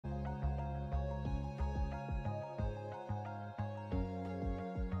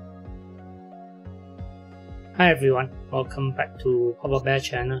Hi everyone, welcome back to PaPaBear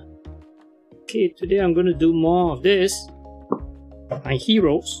channel. Okay, today I'm going to do more of this, my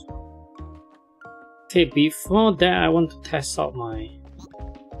heroes. Okay, before that I want to test out my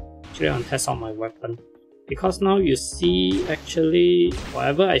weapon. Because now you see actually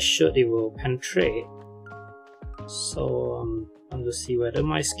whatever I shoot it will penetrate. So I want to see whether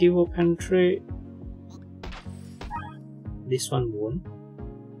my skill will penetrate. This one won't.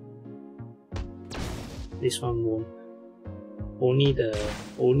 This one won't. Only the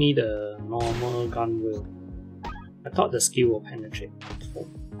normal gun will. I thought the skill will penetrate. Oh,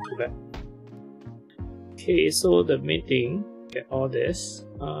 too bad. Okay, so the main thing, get all this.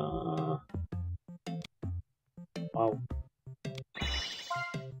 Wow.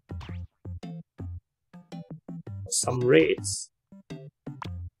 Some raids.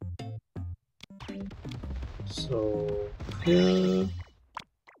 So here.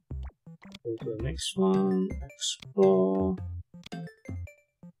 Go to the next one, explore,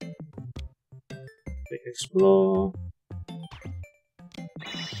 click explore.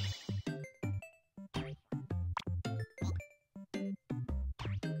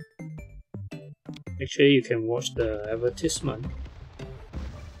 Actually, you can watch the advertisement.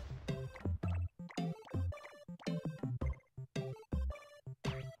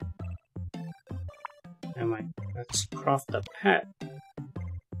 Never mind, let's craft the pet.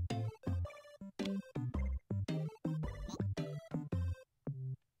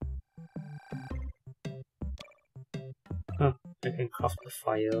 I can craft the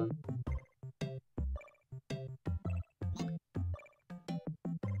fire one.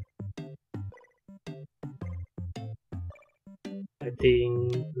 I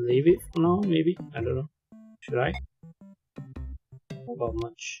think leave it for now, maybe? I don't know. Should I? How about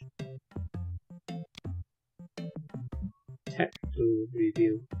much? Tap to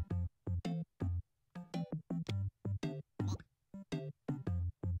review.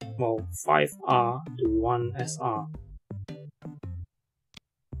 Well, 5R to 1 SR.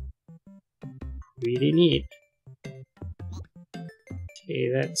 Really neat. Okay,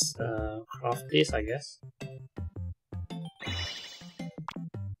 let's craft this, I guess.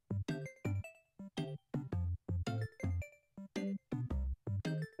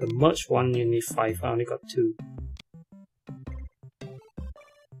 The merge one you need 5, I only got 2.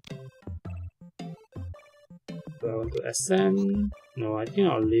 Do I want to ascend? No, I think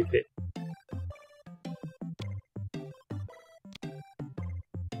I'll leave it.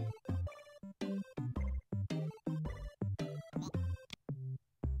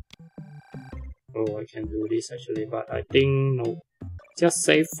 Oh, I can do this actually, but I think no. Just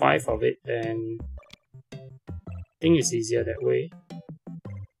save 5 of it, then I think it's easier that way.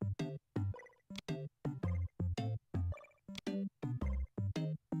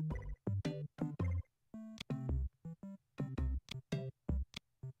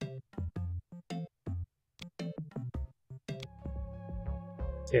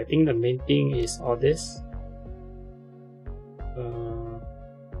 Okay, I think the main thing is all this.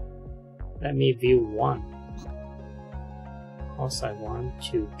 Let me view one. Because I want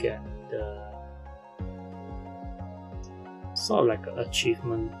to get the sort of like an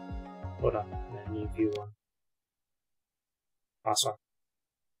achievement. Hold on, let me view one. Last one.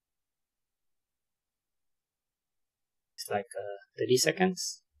 It's like 30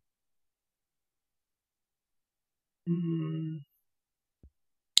 seconds.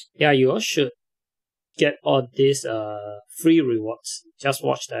 Yeah, you all should get all these free rewards. Just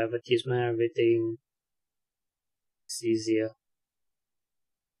watch the advertisement, everything. It's easier.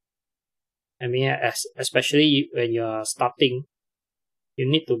 I mean, especially when you're starting, you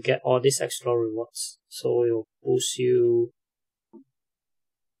need to get all these extra rewards. So it will boost you.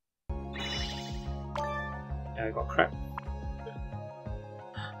 Yeah, I got crap.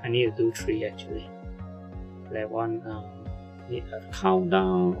 I need to do 3 actually. That one need a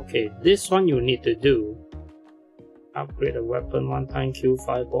countdown. Okay, this one you need to do. Upgrade a weapon 1 time, kill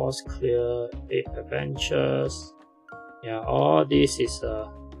 5 boss, clear 8 adventures. Yeah, all this is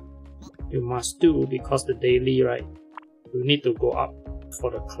you must do because the daily, right? You need to go up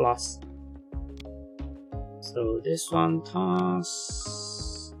for the class. So this one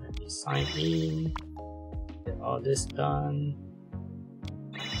task. Let me sign in. Get all this done.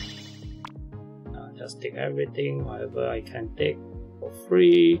 Just take everything, whatever I can take for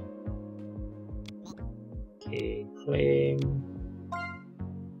free. Okay, claim.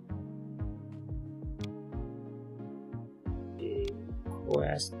 Okay,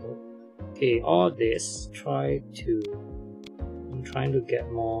 quest. Okay, all this, I'm trying to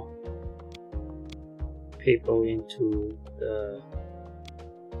get more people into the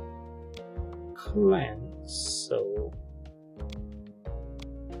clan, so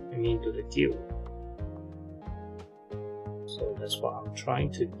I mean to the guild. So that's what I'm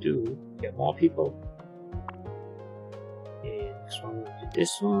trying to do, get more people. Okay, next one will be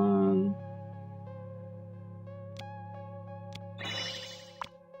this one.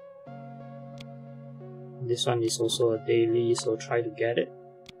 This one is also a daily, so try to get it.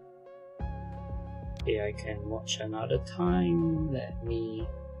 Okay, I can watch another time. Let me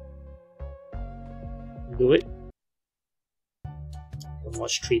do it. Don't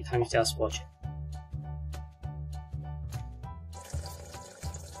watch 3 times, just watch it.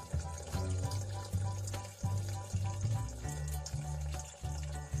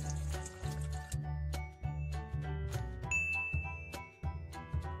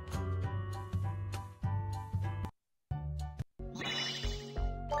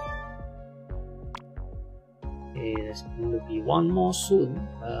 Okay, there's going to be one more soon.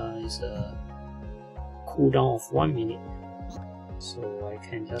 It's a cooldown of 1 minute. So I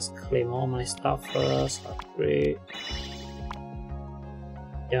can just claim all my stuff first, upgrade.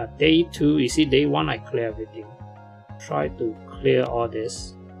 Yeah, day 2, you see day 1 I clear everything. Try to clear all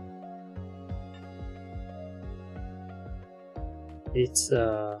this. It's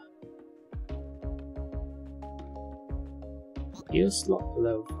gear slot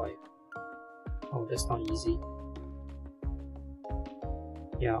level 5. Oh, that's not easy.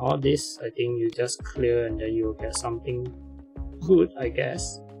 Yeah, all this I think you just clear and then you'll get something good, I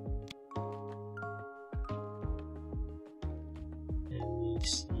guess. Let me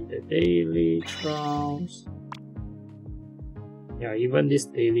see the daily trials. Yeah, even this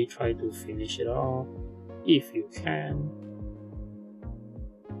daily, try to finish it off if you can.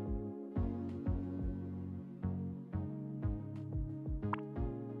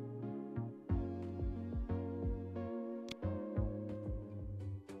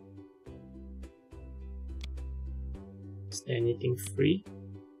 Is there anything free?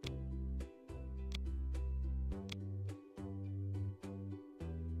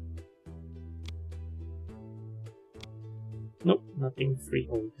 Nope, nothing free.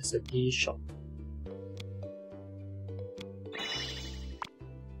 Oh, there's a D shop.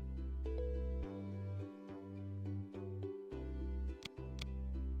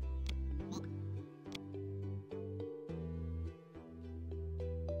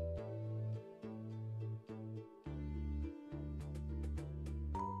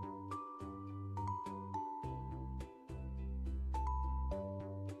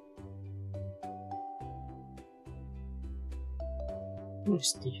 What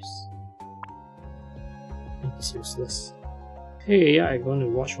is this? It's useless. Hey, yeah, I'm going to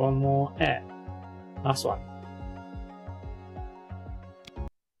watch one more ad. Last one.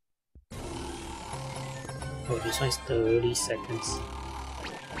 Oh, this one is 30 seconds.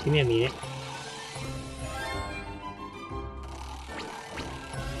 Give me a minute.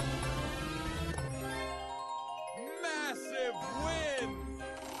 Massive win!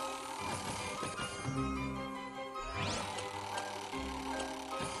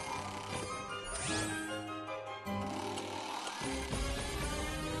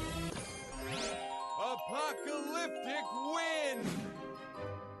 Apocalyptic win!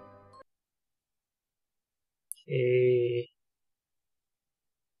 Okay.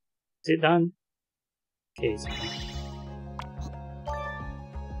 Is it done? Okay, it's done.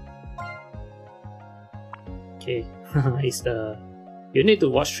 Okay, it's the... You need to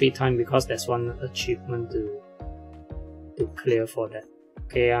watch 3 times because there's one achievement to clear for that.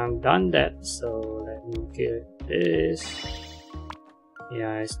 Okay, I'm done that, so let me get this.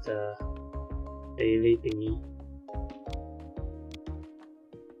 Yeah, it's the daily thingy.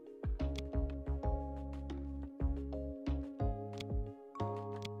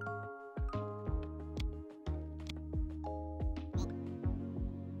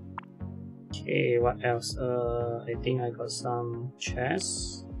 Okay, what else? I think I got some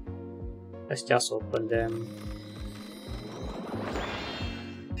chests. Let's just open them.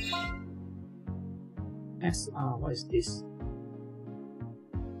 SR, what is this?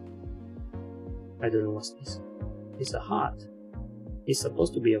 I don't know what's this. It's a heart. It's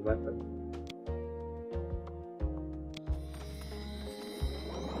supposed to be a weapon.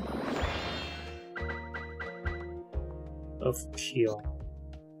 Of cure.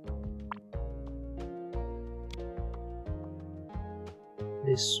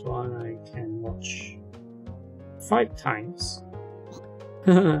 This one I can watch 5 times.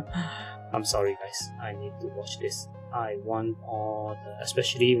 I'm sorry guys, I need to watch this. I want all the,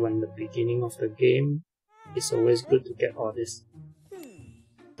 especially when the beginning of the game, it's always good to get all this.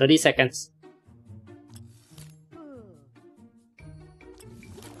 30 seconds.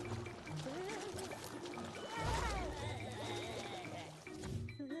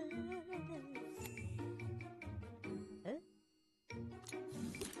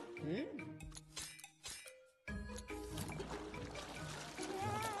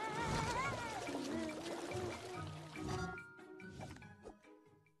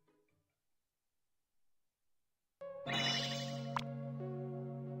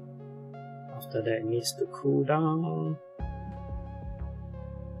 After that, it needs to cool down.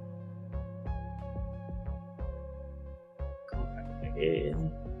 Come back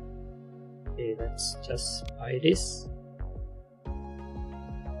again. Okay, let's just buy this.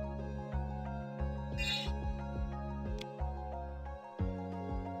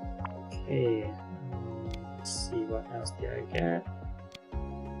 Okay, let's see what else did I get.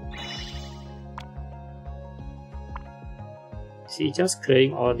 See, just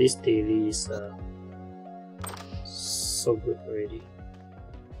clearing all these daily is so good already.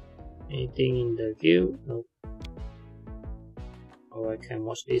 Anything in the guild? Nope. Oh, I can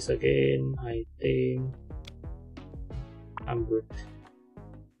watch this again. I think I'm good.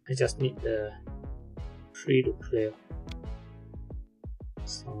 I just need the tree to clear.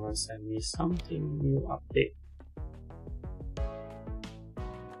 Someone sent me something new update.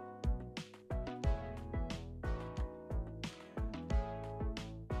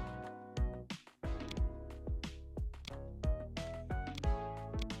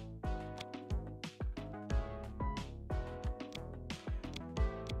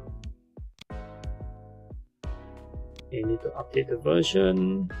 You need to update the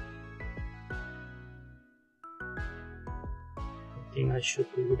version. I think I should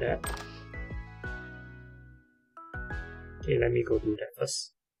do that. Okay, let me go do that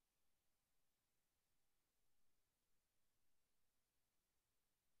first.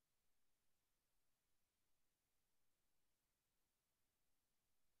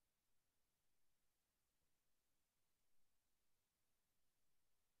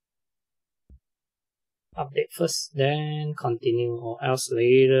 Update first, then continue, or else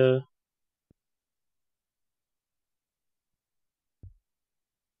later.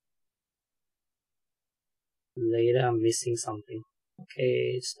 Later I'm missing something.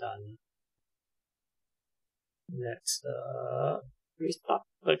 Okay, it's done. Let's restart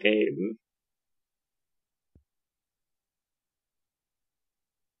the game.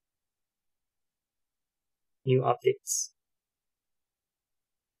 New updates.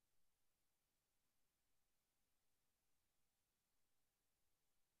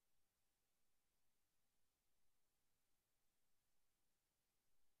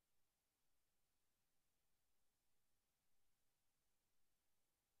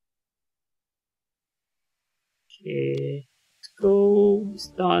 Okay, let's go. It's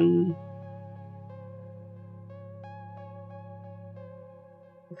done.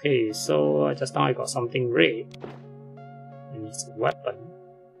 Okay, so just now I got something red, and it's a weapon.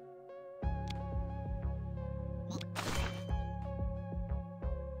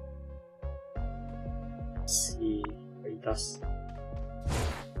 Let's see what it does.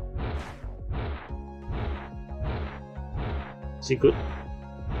 Is it good?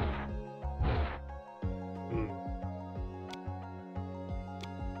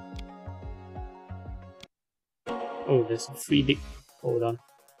 Oh, there's a free dig. Hold on.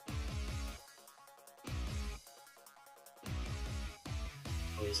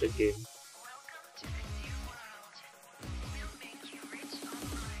 Oh, it's a game.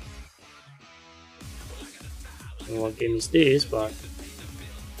 I don't know what game is this, but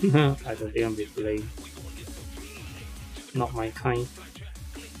I don't think I'll be playing. Not my kind.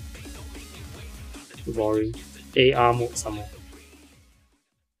 Too boring. AR mode some more.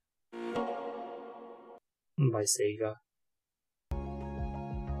 By Sega.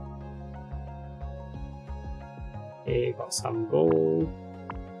 Okay, got some gold.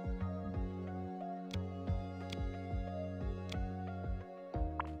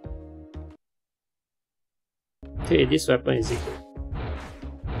 Okay, this weapon is equal.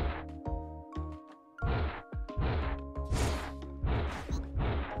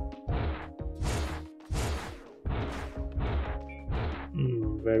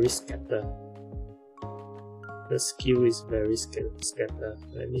 Very scattered. The skill is very scattered.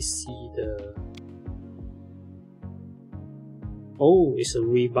 Let me see the... Oh, it's a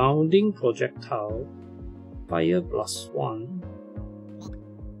rebounding projectile. Fire +1.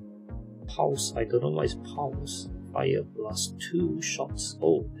 Pulse, I don't know what is pulse. Fire +2 shots.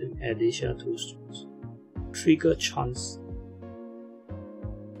 Oh, an additional 2 shots. Trigger chance.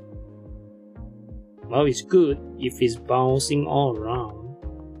 Well, it's good if it's bouncing all around.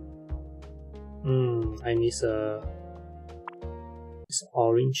 I miss a... It's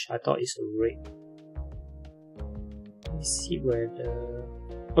orange. I thought it's a red. Let me see where the...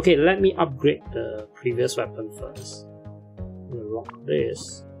 Okay, let me upgrade the previous weapon first. I'm gonna lock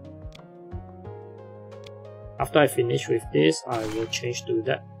this. After I finish with this, I will change to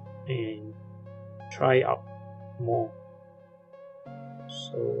that and try out more.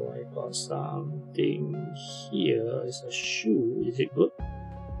 So I got something here. It's a shoe. Is it good?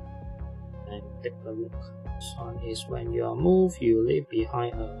 And take a look. This one is when you are moved, you leave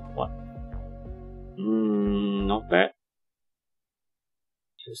behind a what? Not bad.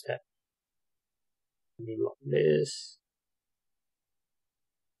 Use that. Let me lock this.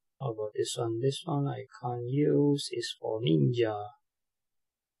 How about this one? This one I can't use. It's for ninja.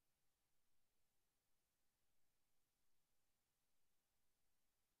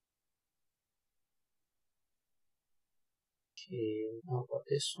 Okay, how about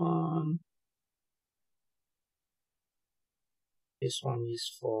this one? This one is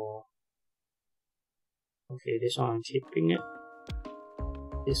for... Okay, this one I'm keeping it.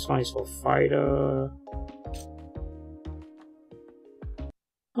 This one is for fighter.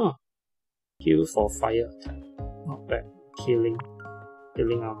 Huh. Heal for fire attack. Not bad. Healing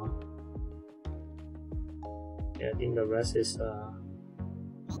armor. Yeah, I think the rest is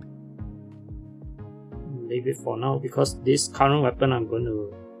leave it for now, because this current weapon I'm going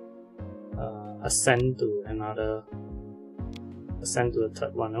to ascend to the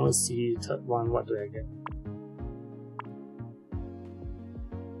third one. I want to see the third one. What do I get?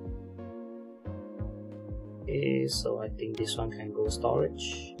 Okay, so I think this one can go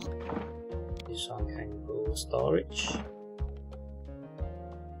storage. This one can go storage.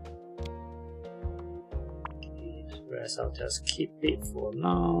 Okay, the rest I'll just keep it for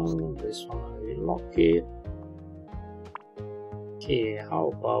now. This one I will lock it. Okay, how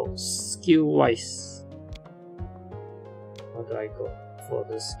about skill wise? What do I go for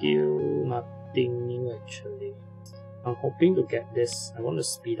the skill? Nothing new actually. I'm hoping to get this. I want to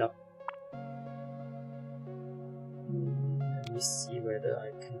speed up. Let me see whether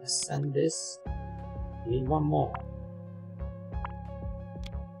I can ascend this. I need one more.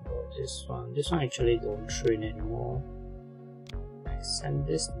 Oh, this one actually don't train anymore. Ascend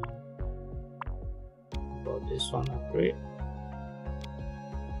this now. About this one upgrade.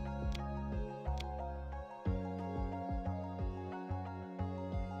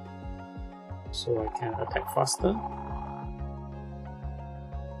 So I can attack faster.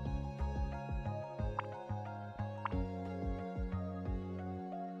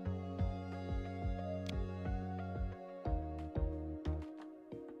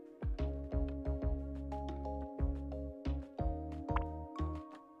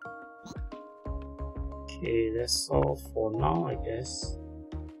 Okay, that's all for now, I guess.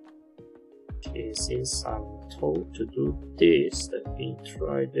 Okay, since I'm told to do this, let me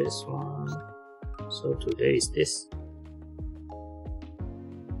try this one. So today is this.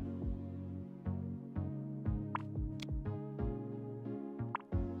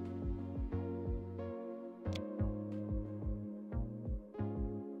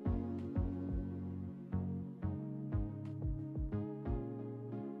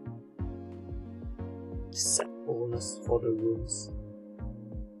 Set bonus for the rooms.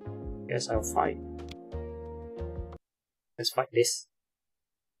 Guess I'll fight. Let's fight this.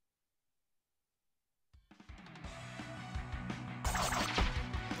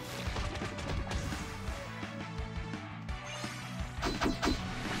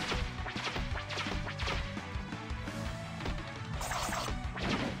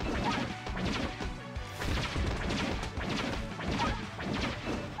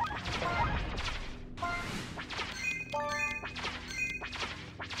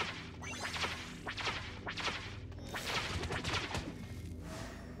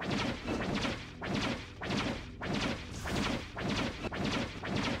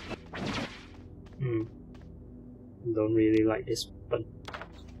 Don't really like this weapon.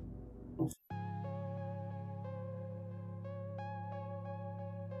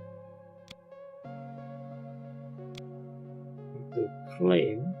 To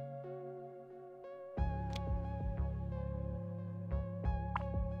claim.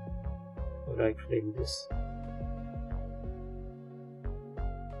 How do I claim this?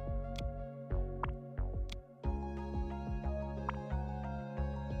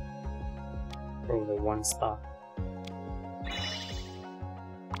 From the 1 star.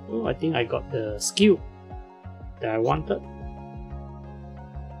 Oh, I think I got the skill that I wanted.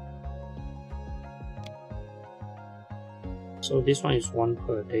 So this one is 1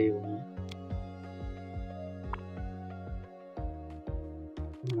 per day only.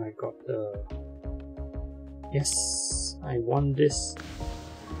 And I got the... Yes, I want this.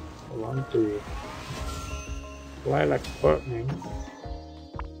 I want to fly like a bird, man.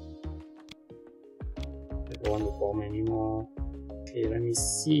 I don't want to bomb anymore. Okay, let me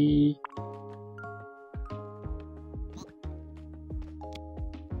see.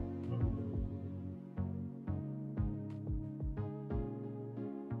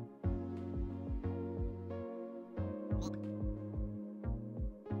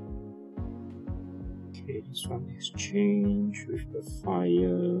 Okay, this one exchange with the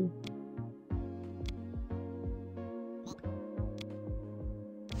fire.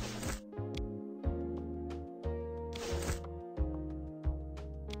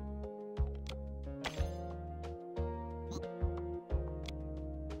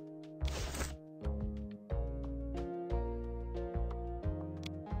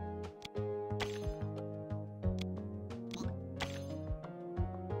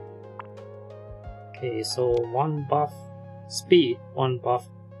 Okay, so one buff speed, one buff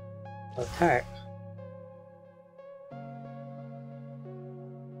attack.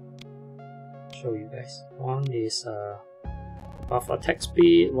 Show you guys. One is buff attack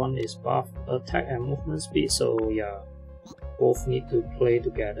speed, one is buff attack and movement speed. So yeah, both need to play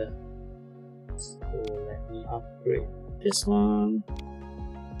together. So let me upgrade this one.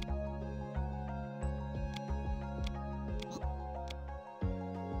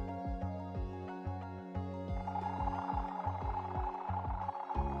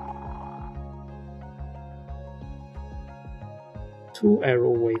 Two arrow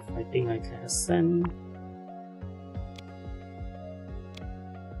wave, I think I can ascend.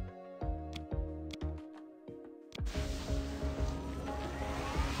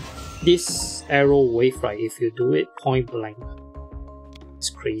 This arrow wave, right, if you do it point blank,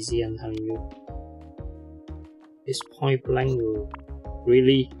 it's crazy, I'm telling you. This point blank will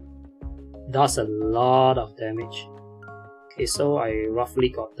really does a lot of damage. Okay, so I roughly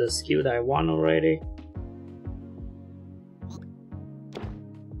got the skill that I want already.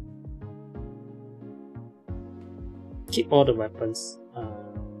 Keep all the weapons.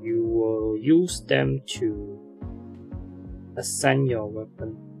 You will use them to ascend your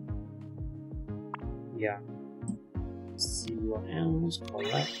weapon. Yeah. Let's see what else.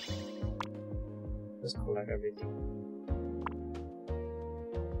 Collect. Just collect everything.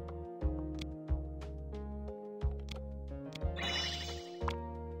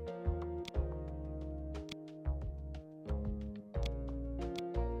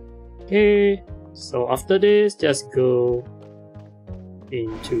 Okay. So after this, just go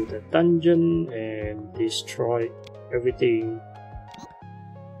into the dungeon and destroy everything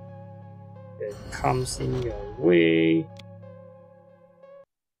that comes in your way.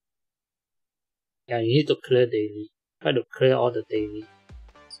 Yeah, you need to clear daily. Try to clear all the daily,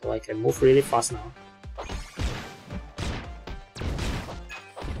 so I can move really fast now.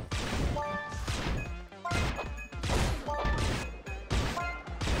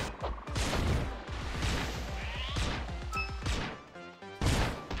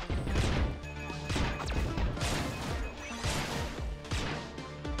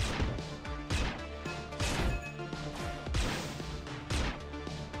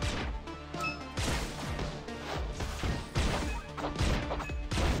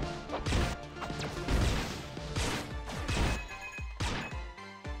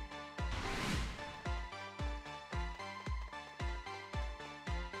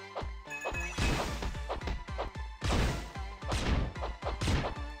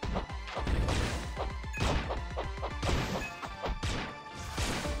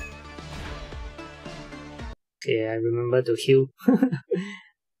 Okay, I remember to heal.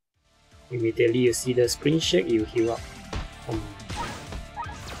 Immediately you see the screen shake, you heal up.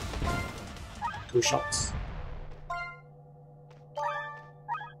 2 shots.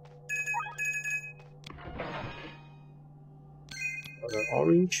 For the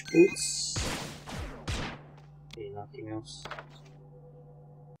orange boots. Okay, nothing else.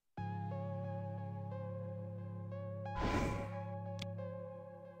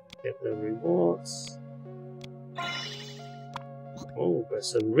 Get the rewards. Oh,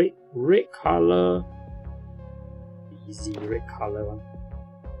 there's a red color. Easy red color one.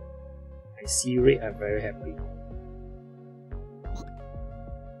 I see red, I'm very happy.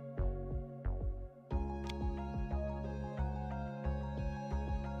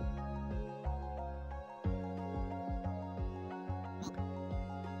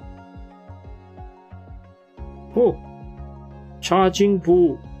 Oh, charging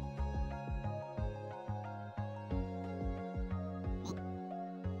bull.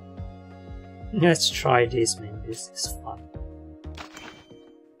 Let's try this, man. This is fun.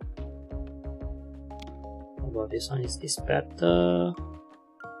 How about this one? Is this better?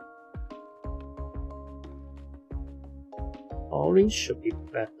 Orange should be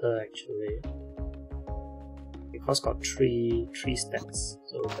better actually, because got three stacks.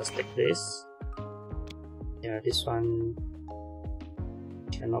 So let's take this. Yeah, this one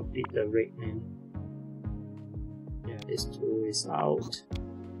cannot beat the red, man. Yeah, this 2 is out.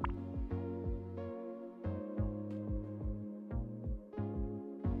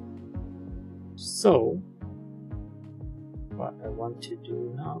 So what I want to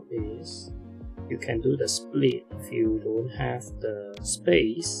do now is, you can do the split if you don't have the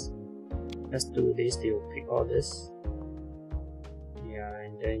space. Let's do this. They will pick all this. Yeah,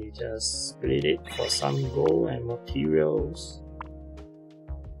 and then you just split it for some gold and materials.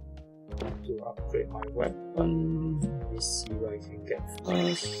 I want to upgrade my weapon. Let me see what I can get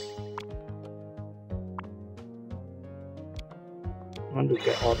first. I want to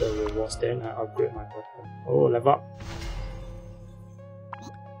get all the rewards, then I upgrade my weapon. Oh, level up.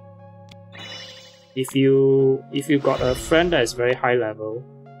 If you got a friend that is very high level,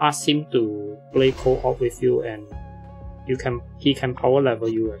 ask him to play co-op with you, and he can power level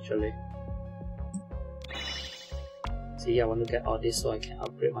you actually. See, I want to get all this so I can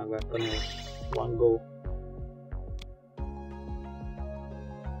upgrade my weapon with one go.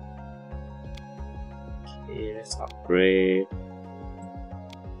 Okay, let's upgrade.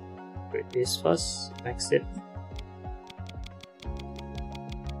 Upgrade this first, max it.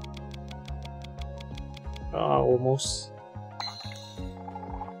 Almost.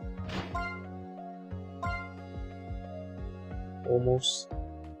 Almost.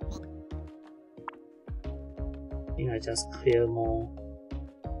 I think I just clear more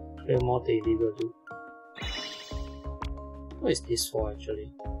daily will do. What is this for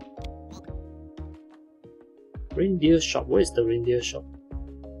actually? Reindeer shop. Where is the reindeer shop?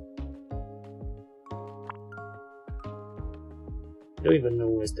 I don't even know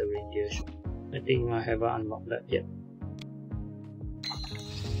where's the reindeer shop. I think I haven't unlocked that yet.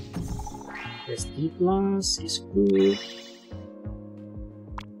 SD plus is good.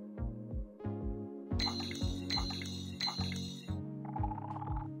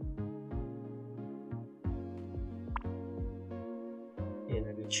 Okay,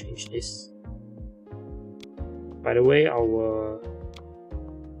 let me change this. By the way, our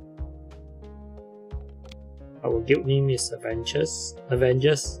guild name is Avengers.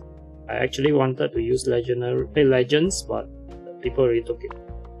 I actually wanted to use Legends, but people already took it.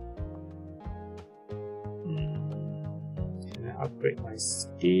 Can I upgrade my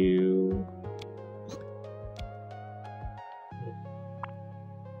skill?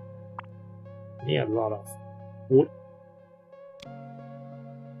 Need a lot of wood.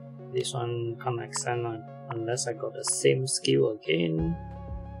 This one can't extend unless I got the same skill again.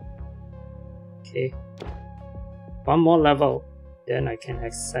 Okay, one more level. Then I can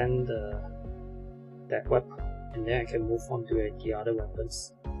extend that weapon, and then I can move on to the other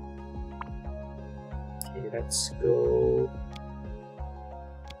weapons. Okay, let's go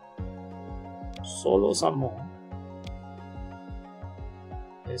solo some more.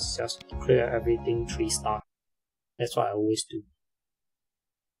 Let's just clear everything 3-star. That's what I always do.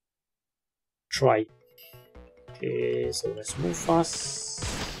 Try. Okay, so let's move fast.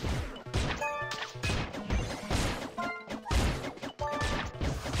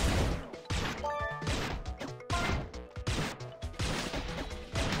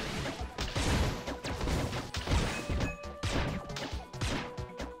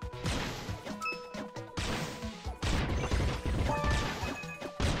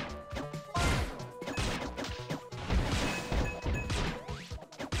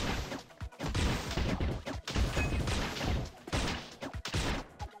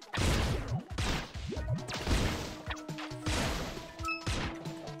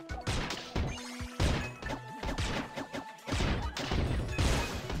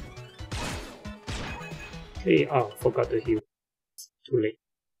 Okay, forgot to heal. Too late.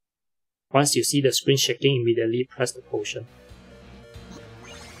 Once you see the screen shaking, immediately press the potion.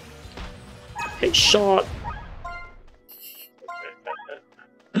 Headshot!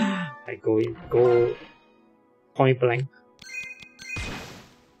 I go point blank.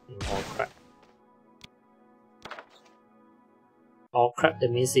 All crap. All crap, that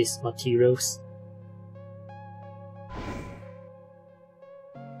means it's materials.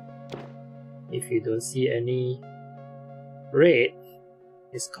 If you don't see any red,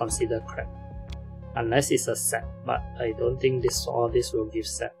 it's considered crap. Unless it's a set, but I don't think all this will give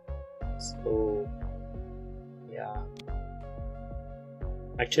set. So yeah.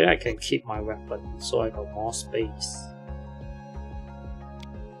 Actually I can keep my weapon, so I got more space.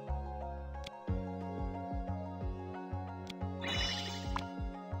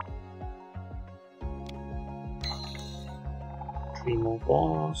 Three more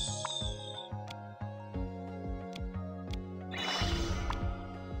boss.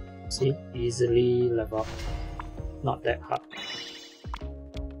 See, easily level up, not that hard.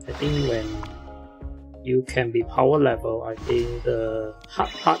 I think when you can be power level, I think the hard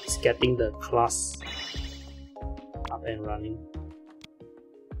part is getting the class up and running.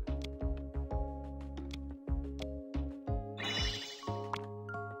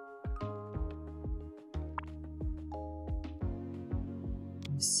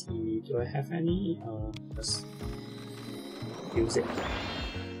 Let's see, do I have any? Let's use it.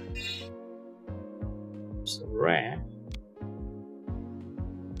 So rare.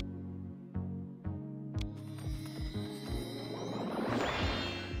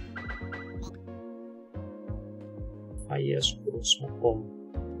 Fire scroll smoke bomb.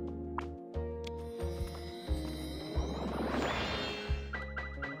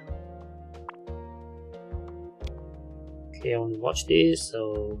 Okay, I want to watch this,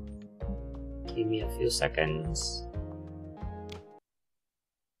 so give me a few seconds.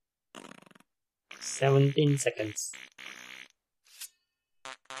 17 seconds.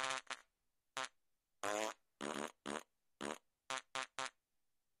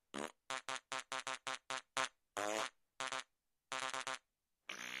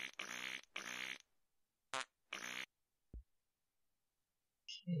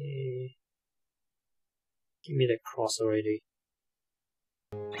 Okay. Give me the cross already.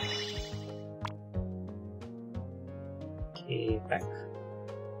 Okay, back.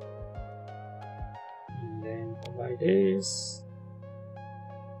 And then go by this.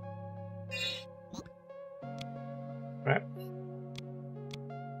 Grab.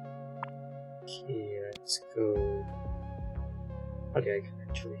 Okay, let's go. Okay, I can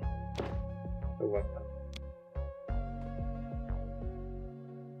actually. The weapon.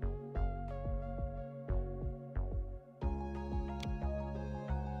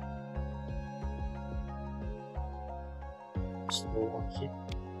 Slow one hit.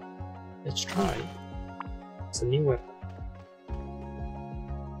 Let's try. It's a new weapon.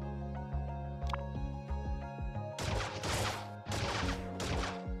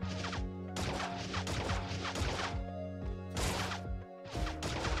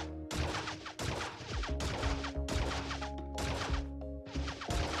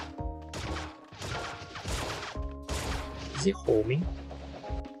 Is it homing?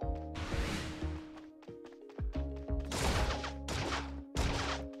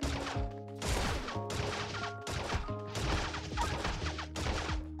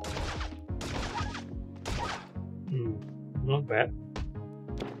 Not bad.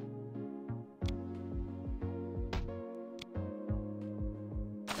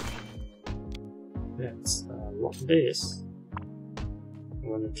 Let's lock this. I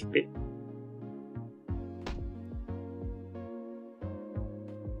want to keep it.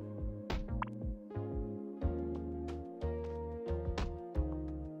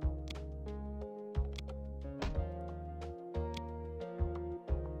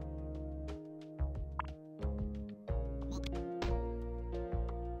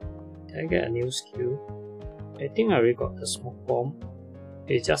 Can I get a new skill? I think I already got the smoke bomb.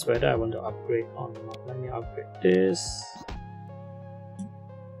 It's just whether I want to upgrade or not. Let me upgrade this.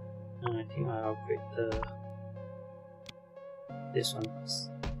 And I think I upgrade this one first.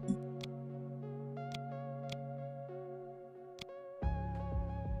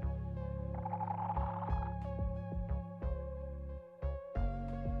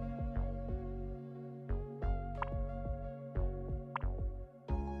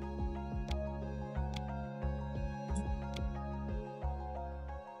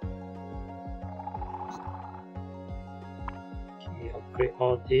 Upgrade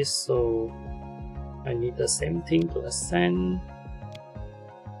all this, so I need the same thing to ascend.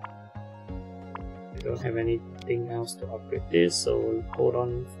 I don't have anything else to upgrade this, so we'll hold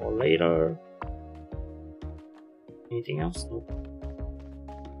on for later. Anything else? No.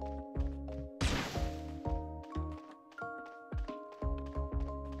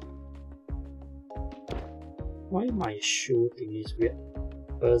 Why my shoe thing is weird?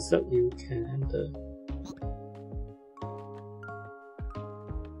 Berserk you can enter.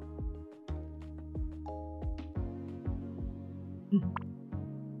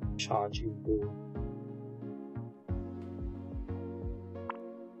 Charging bull.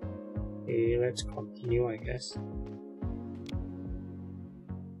 Okay, let's continue, I guess.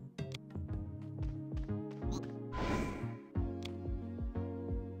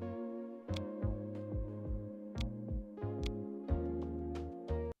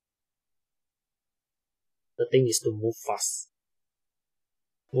 The thing is to move fast.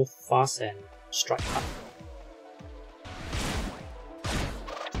 Move fast and strike hard.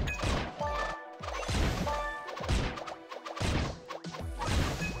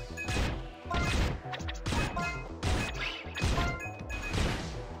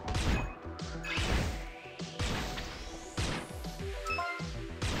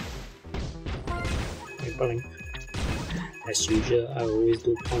 As usual, I always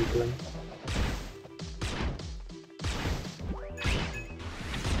do point blank.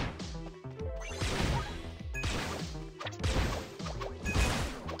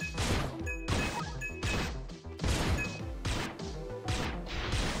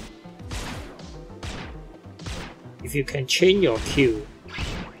 if you can chain your queue,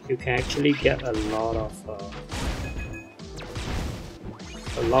 you can actually get a lot of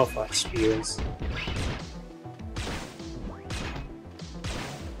experience.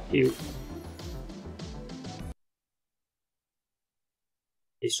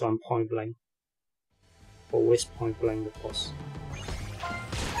 This one point blank. Always point blank the boss.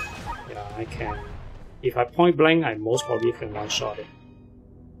 Yeah, I can. If I point blank, I most probably can one shot it.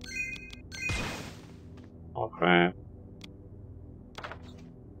 Oh crap.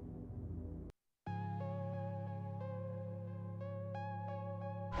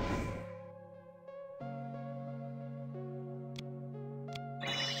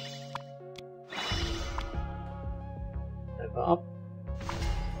 Level up.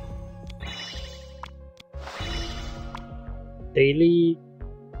 Daily,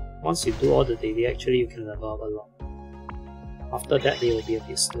 once you do all the daily, actually you can level up a lot. After that, they will be a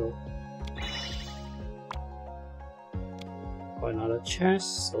bit slow. Got another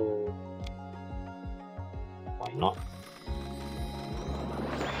chest, so why not?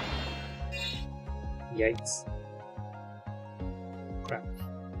 Yikes. Crap.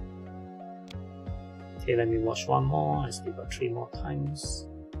 Okay, let me watch one more. I still got 3 more times.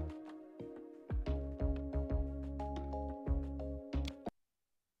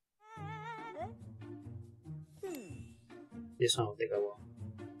 This one will take a while.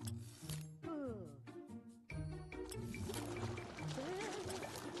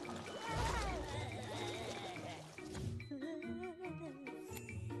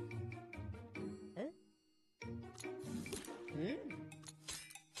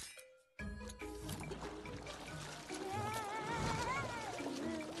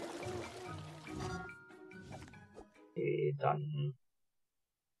 Okay, done.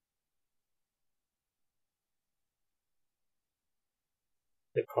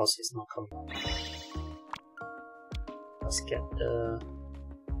 The cross is not coming up. Let's get the...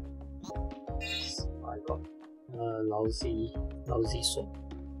 I got lousy sword.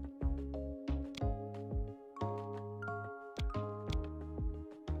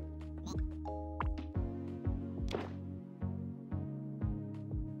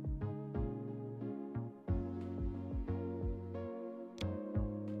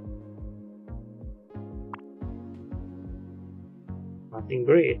 Nothing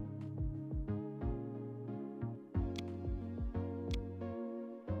great.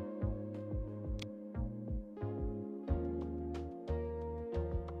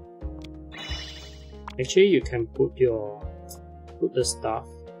 Actually, you can put the stuff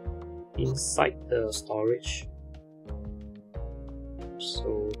inside the storage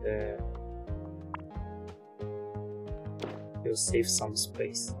so that you'll save some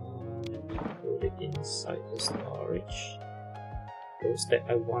space. Let me put it inside the storage. Those that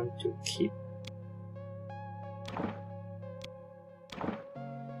I want to keep.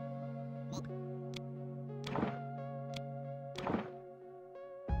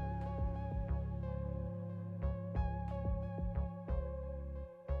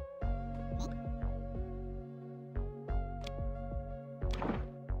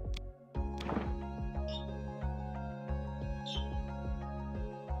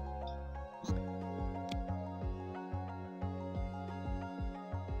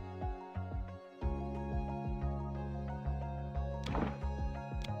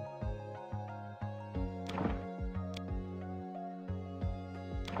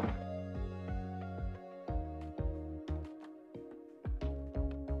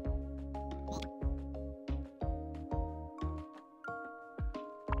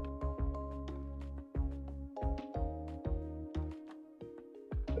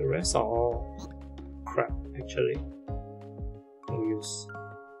 The rest are all crap actually. No use.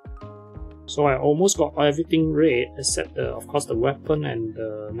 So I almost got everything red except of course the weapon and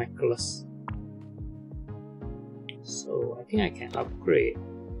the necklace. So I think I can upgrade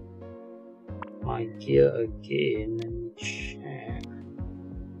my gear again. Let me check.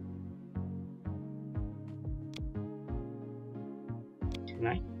 Can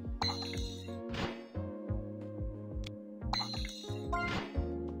I?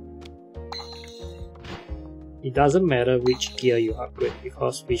 It doesn't matter which gear you upgrade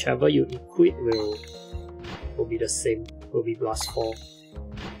because whichever you equip will be the same, will be +4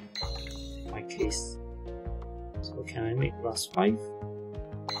 in my case. So can I make +5?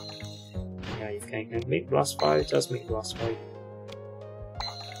 Yeah, if I can make +5, just make +5.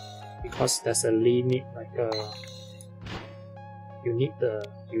 Because there's a limit, like you need a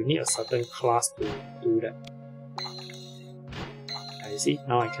certain class to do that. I see,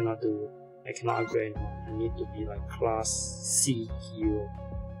 now I cannot upgrade anymore. I need to be like class C hero.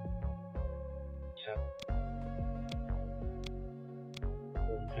 Yeah.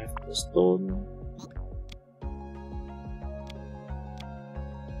 have the stone.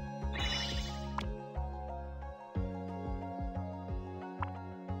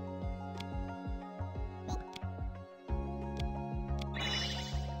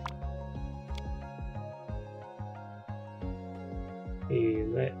 Okay,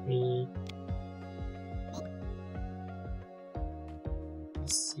 let me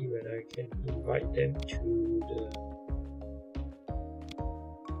see whether I can invite them to the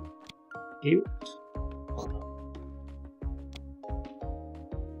guild or not.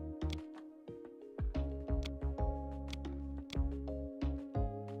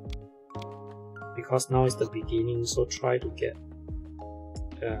 Because now is the beginning, so try to get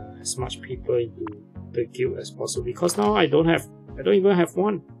as much people into the guild as possible. Because now I don't even have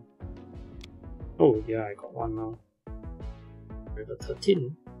one. Oh yeah, I got one now. Level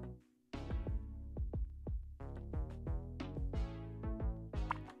 13.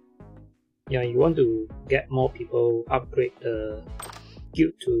 Yeah, you want to get more people, upgrade the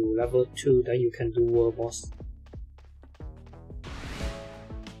guild to level 2, then you can do world boss.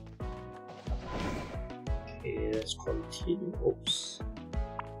 Okay, let's continue. Oops.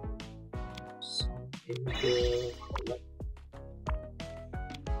 Something here. Collect.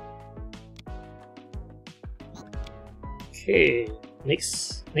 Okay,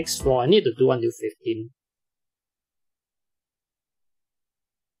 next floor. I need to do until 15.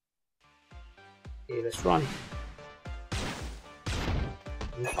 Okay, let's run.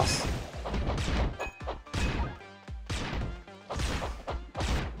 Run fast.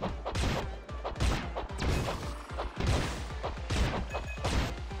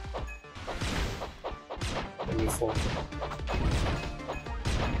 Let me fall.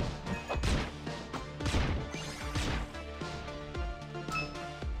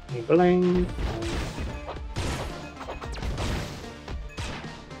 Blank.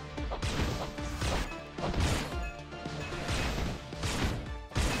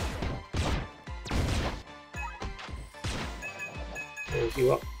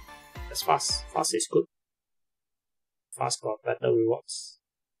 Heal up. That's fast. Fast is good. Fast got better rewards.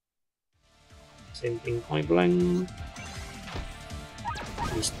 Same thing, point blank.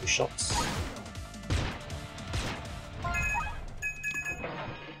 These 2 shots.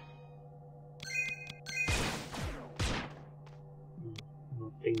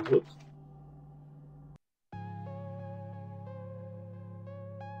 Nothing good.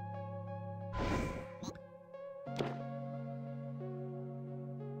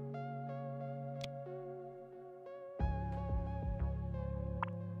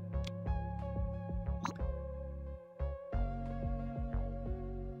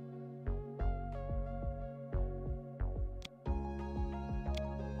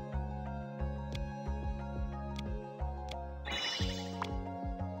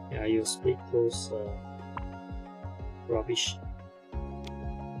 Yeah, you split those rubbish.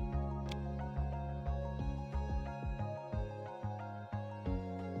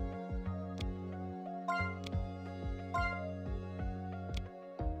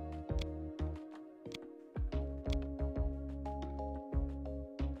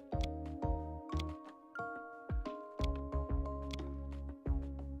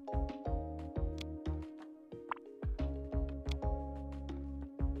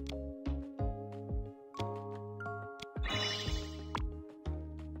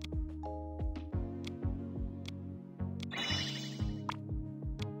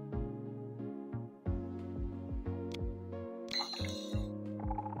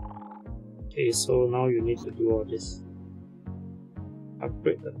 Okay, so now you need to do all this.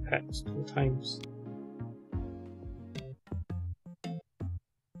 Upgrade the pets 2 times.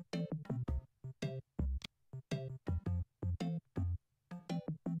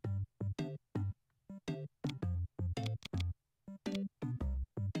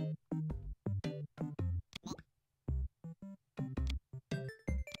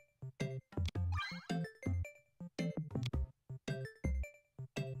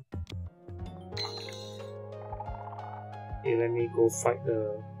 Okay, let me go fight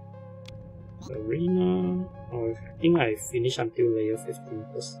the arena. Oh, I think I finished until layer 15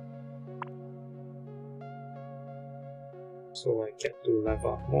 first. So I get to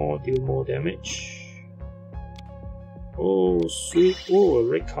level up more, deal more damage. Oh, sweet. Oh, a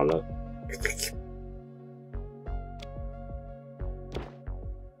red color.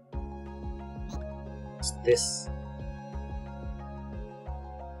 What's this?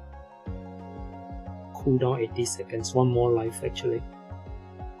 Cooldown 80 seconds, 1 more life actually.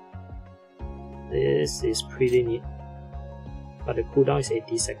 This is pretty neat, but the cooldown is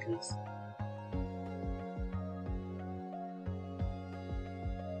 80 seconds.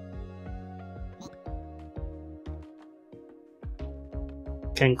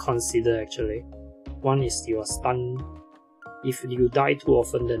 can consider actually. One is your stun. If you die too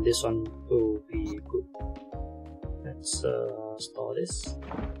often, then this one will be good. Let's store this.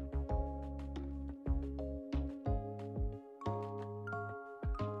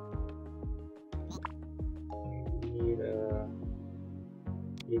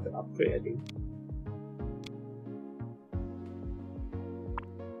 Need an upgrade, I think.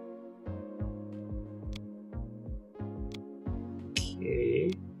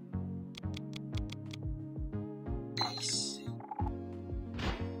 Okay. Nice.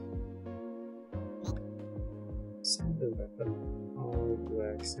 Send the weapon. How do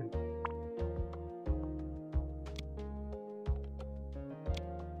I send?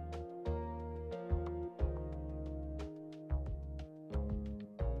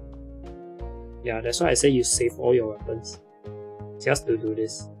 Yeah, that's why I say you save all your weapons just to do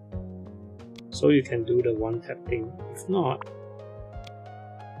this. So you can do the one tap thing. If not,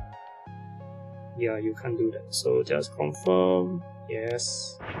 yeah, you can't do that. So just confirm.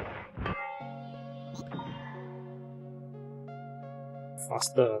 Yes.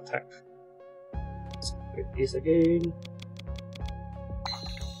 Faster attack. Let's upgrade this again.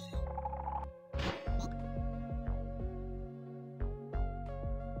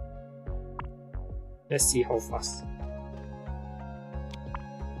 Let's see how fast.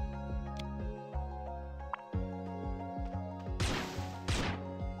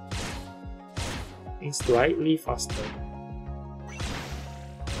 It's slightly faster.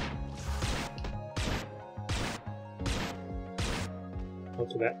 Not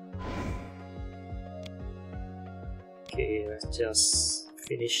too bad. Okay, let's just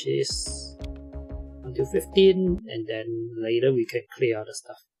finish this until 15 and then later we can clear other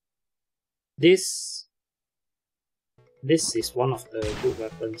stuff. This is one of the good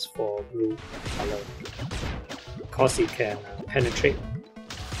weapons for blue color because it can penetrate.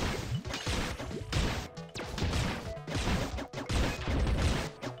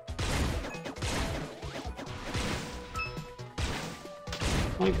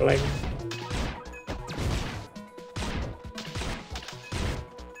 Point blank.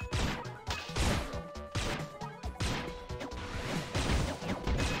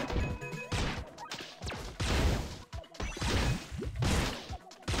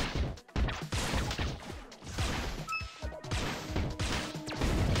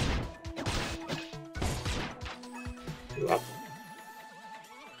 Up.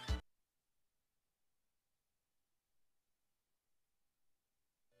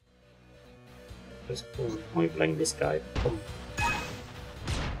 Just point blank this guy. Boom.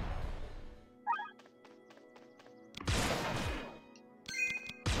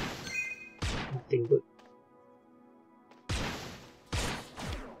 Nothing good.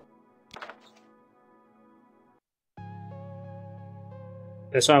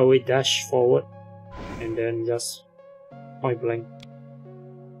 That's why I always dash forward and then just point blank.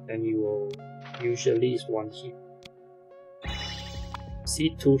 Then you will usually is one hit.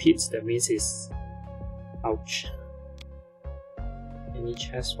 See 2 hits, that means it's ouch. Any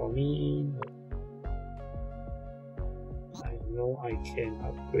chest for me? No. I know I can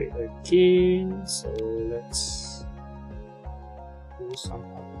upgrade again, so let's do some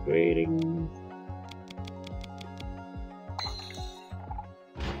upgrading.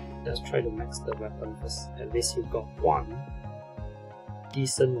 Let's try to max the weapon first. At least you got one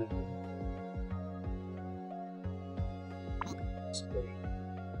decent weapon.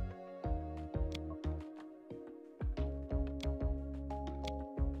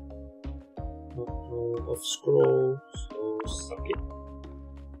 No of scroll, so suck it.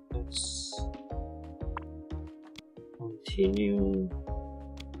 Let's continue.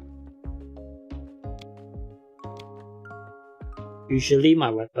 Usually my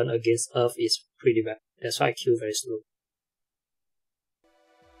weapon against earth is pretty bad. That's why I kill very slow.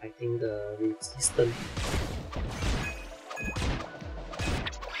 I think the resistance.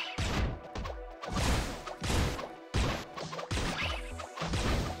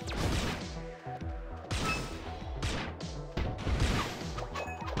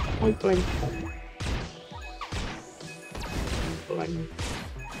 Point blank. Blank.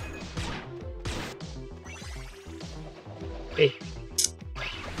 Hey.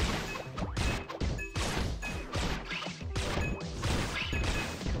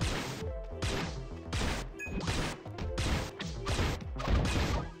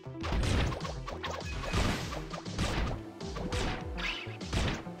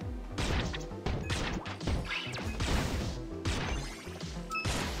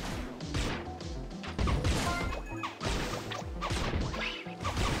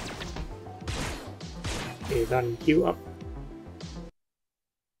 Okay, done. Queue up.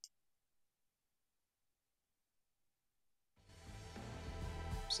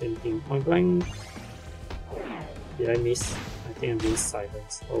 Same thing, point blank. Did I miss? I think I missed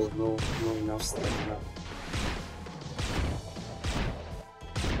silence. Oh no, not enough stamina.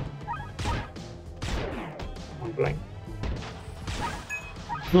 Point blank.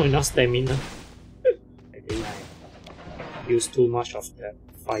 Not enough stamina. I think I used too much of that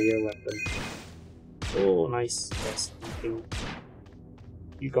fire weapon. Oh nice, that's something.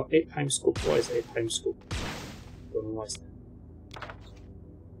 You got 8 times scoop. What is 8 times scoop? Don't know what's that.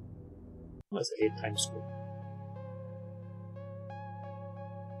 What's 8 times scoop?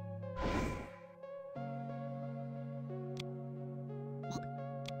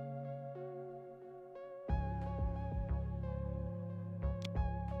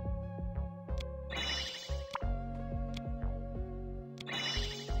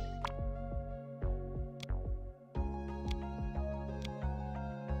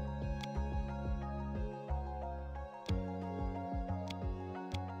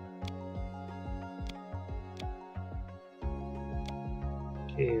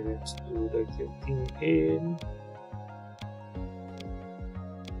 Okay, let's do the guilting again.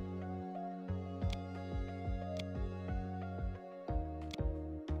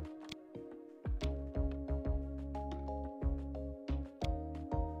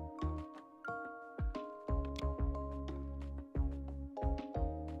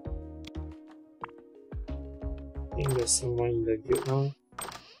 I think there's someone in the guild now.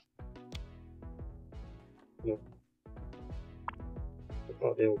 No. I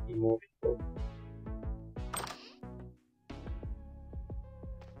thought there would be more people.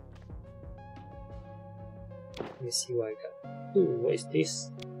 Let me see what I got. Ooh, what is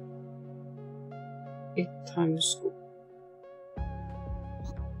this? 8 times scoop.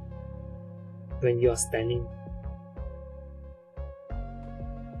 When you are standing.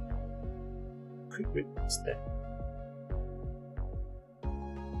 Quick whip step.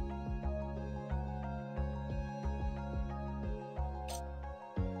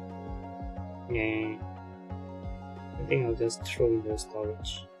 Yeah. I think I'll just throw in the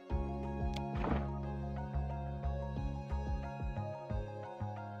storage.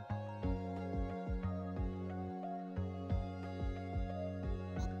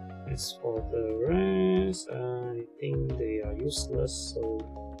 As for the rest, I think they are useless, so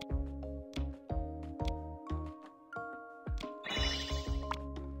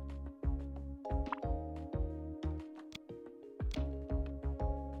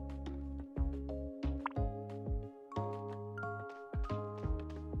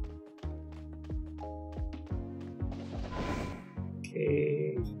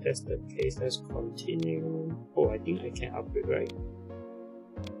okay, if that's the case, let's continue. Oh, I think I can upgrade, right?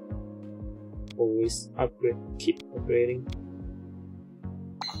 Always upgrade, keep upgrading.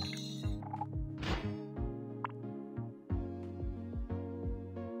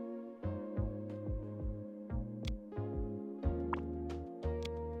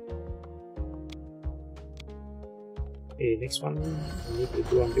 Okay, next one, I need to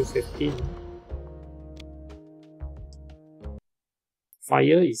do until 15.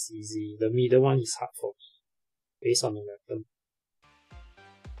 Fire is easy, the middle one is hard for me, based on the weapon.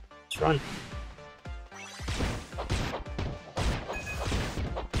 Let's run.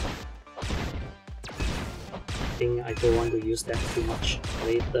 I think I don't want to use that too much.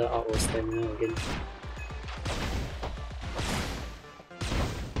 Later out of stamina again.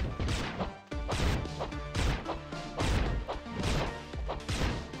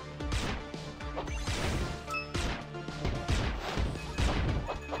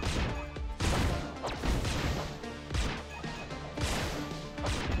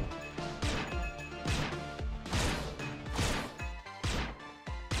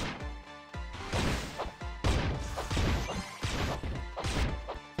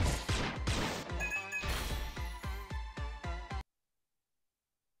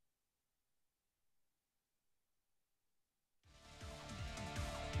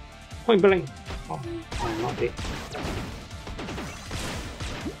 Point blank. Oh, I'm not dead.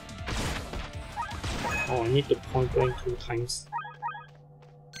 Oh, I need to point blank 2 times.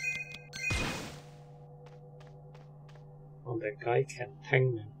 Oh, that guy can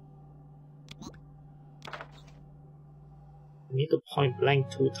tank, man. I need to point blank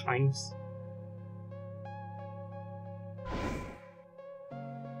 2 times.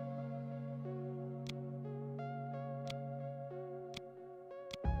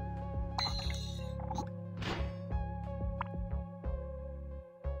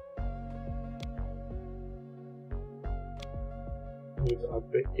 Need to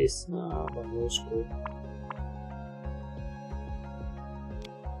upgrade this, but no scope.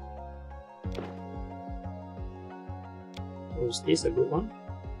 Oh, is this a good one?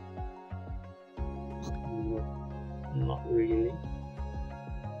 Not really.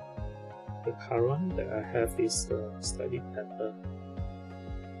 The current that I have is slightly better.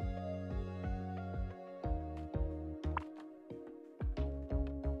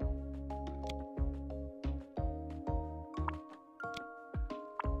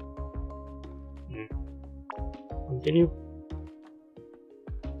 Continue.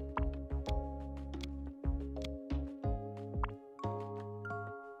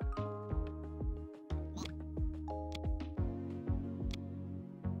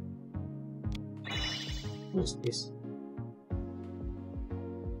 What's this?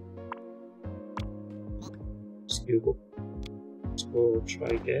 Skill book. Let's go try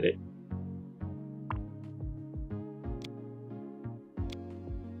get it.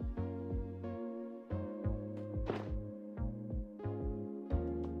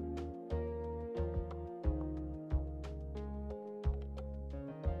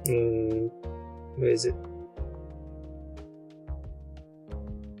 Where is it?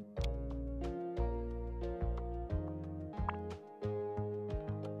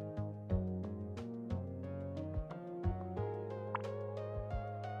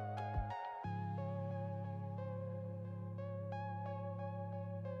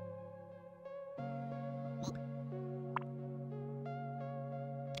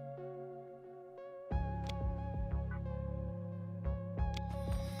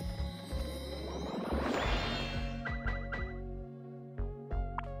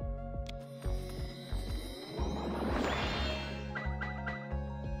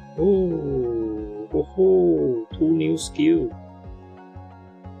 Oh, 2 new skill.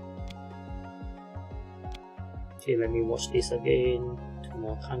 Okay, let me watch this again. 2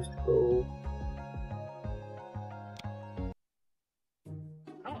 more times to go.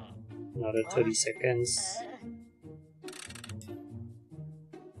 Another 30 seconds.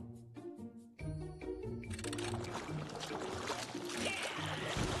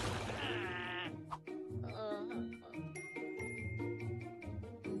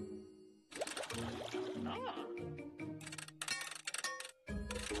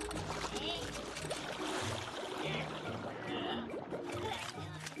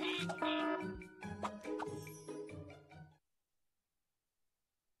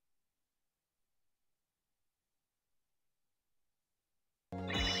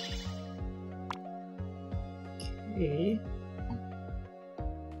 Okay.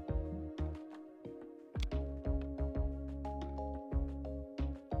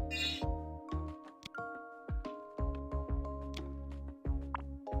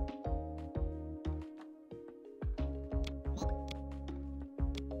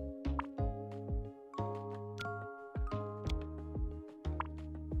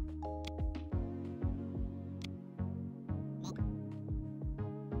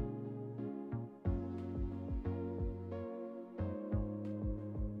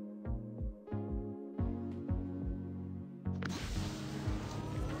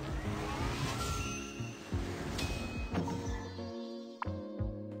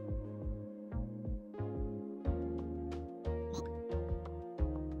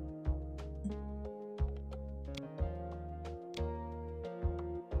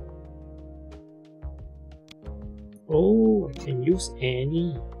 Oh, I can use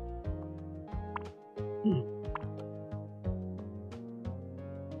any.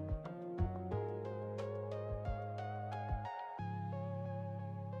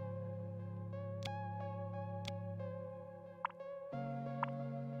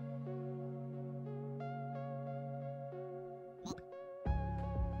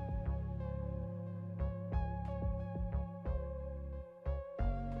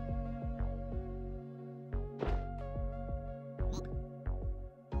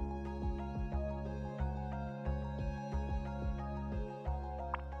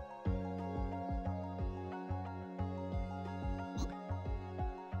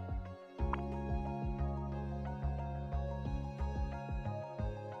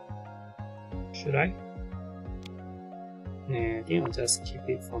 Should I? Nah, I think I'll just keep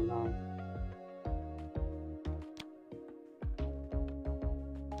it for now.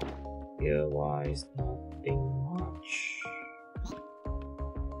 Gear wise, nothing much.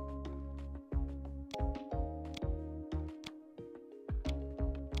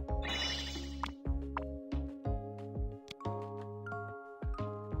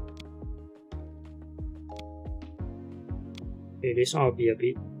 Okay, this one will be a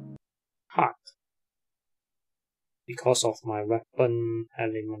bit hard because of my weapon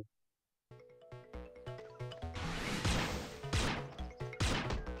element.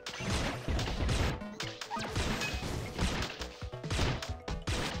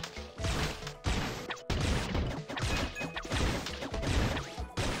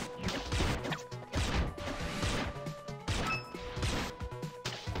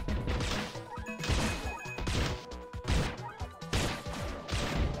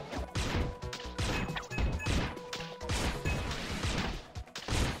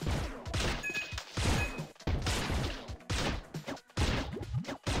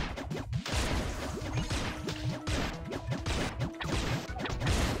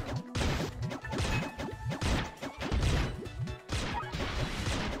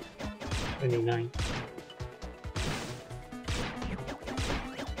 29.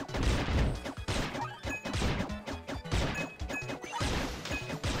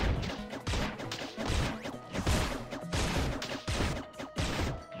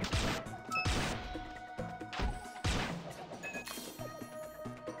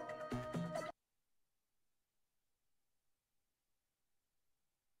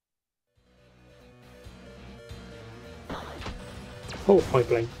 Oh, point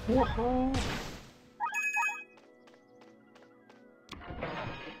blank. Wow.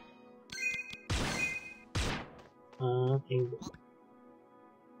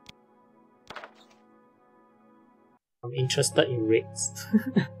 I'm interested in rates.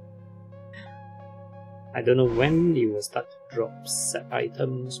 I don't know when they will start to drop set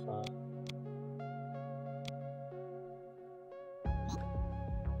items, but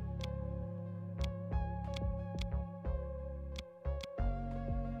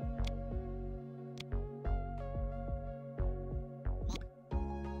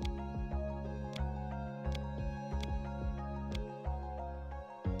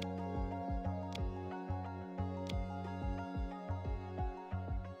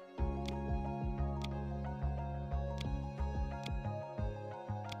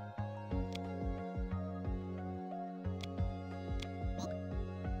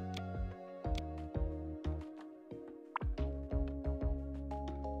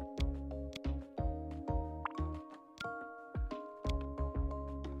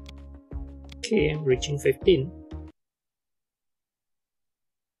okay, I'm reaching 15.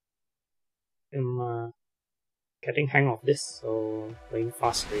 I'm getting hang of this, so playing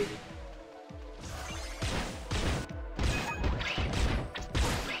fast really.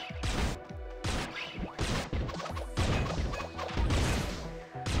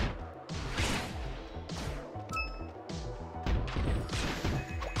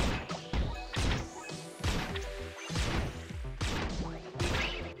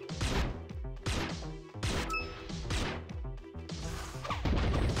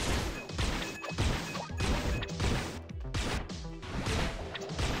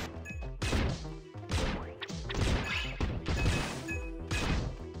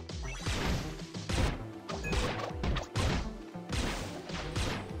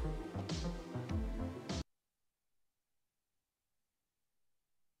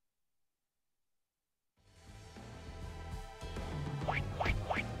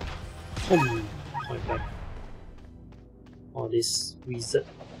 Point blank. All this wizard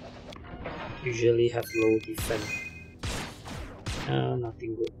usually have low defense.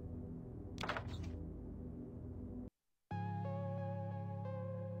 Nothing good.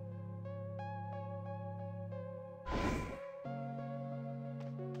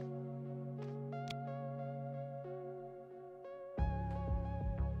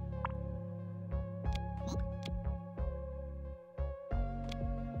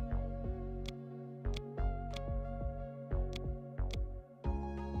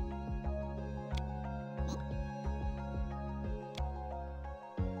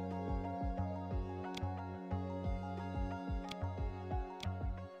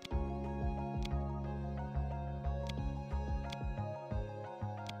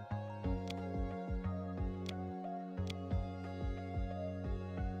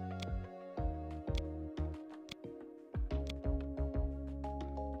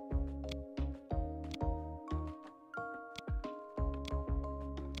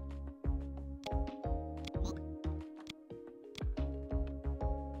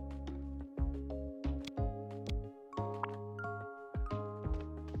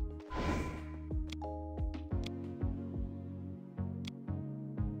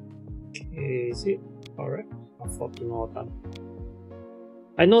 Is it? Alright, 14 all done.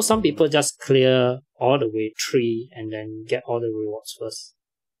 I know some people just clear all the way 3 and then get all the rewards first.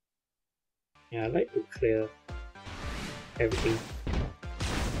 Yeah, I like to clear everything.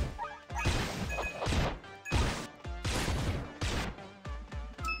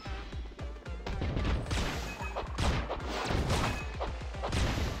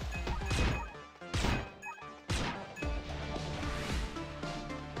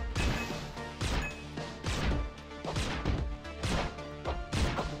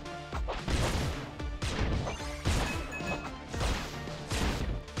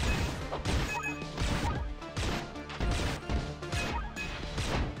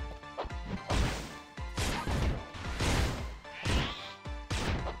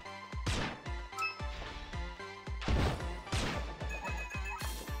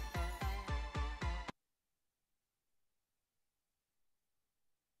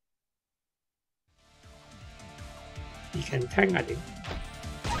 He can tank, I think.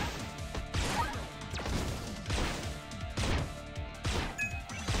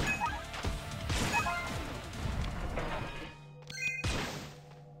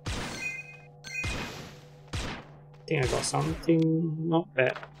 think I got something not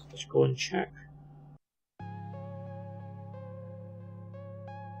bad. Let's go and check.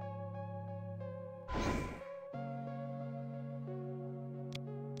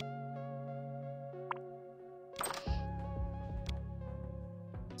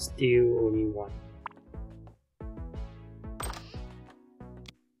 Still only one.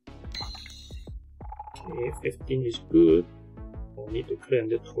 Okay, 15 is good. We'll need to clear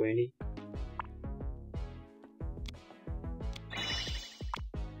under 20.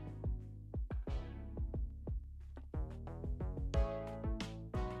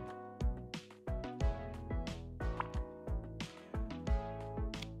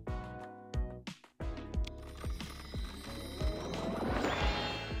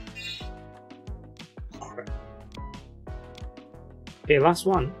 Okay, last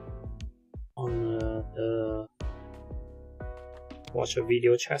one on the watch a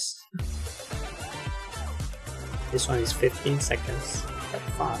video chest. This one is 15 seconds, that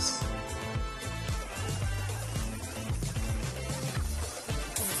fast.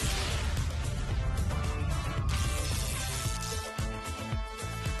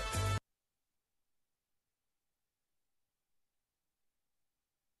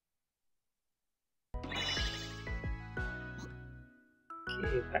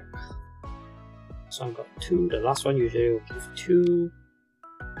 Okay, back. This one got 2. The last one usually will give 2.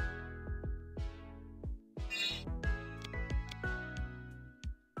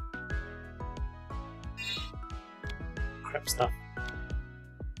 Crap stuff.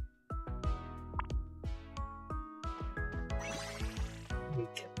 We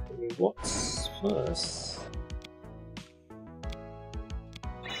get the rewards first.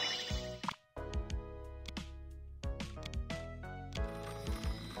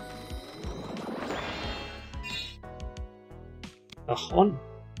 A horn.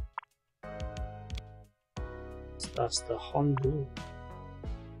 What does the horn do?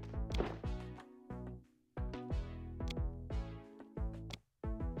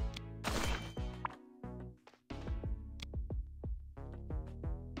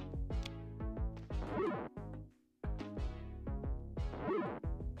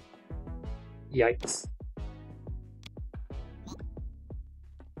 Yikes.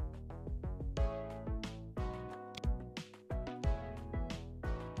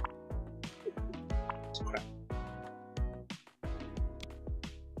 Crap.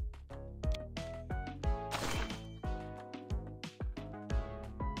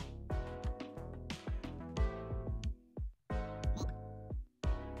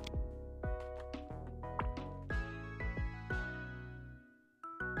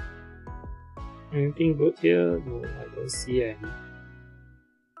 Anything good here? No, I don't see any.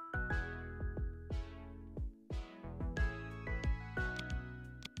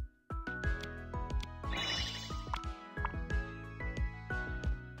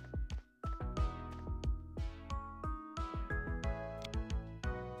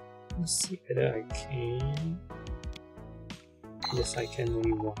 Let's see whether I can. Yes, I can,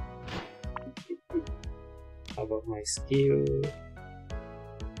 only one. How about my skill?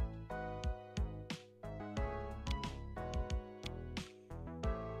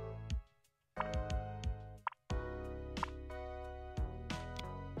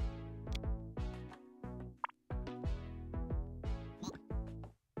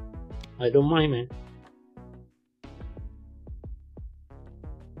 I don't mind, man.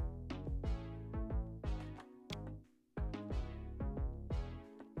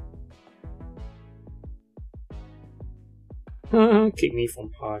 Kick me from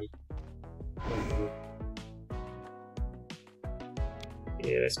party.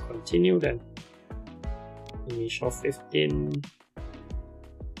 Okay, let's continue then. Finish off 15.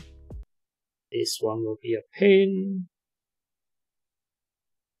 This one will be a pain.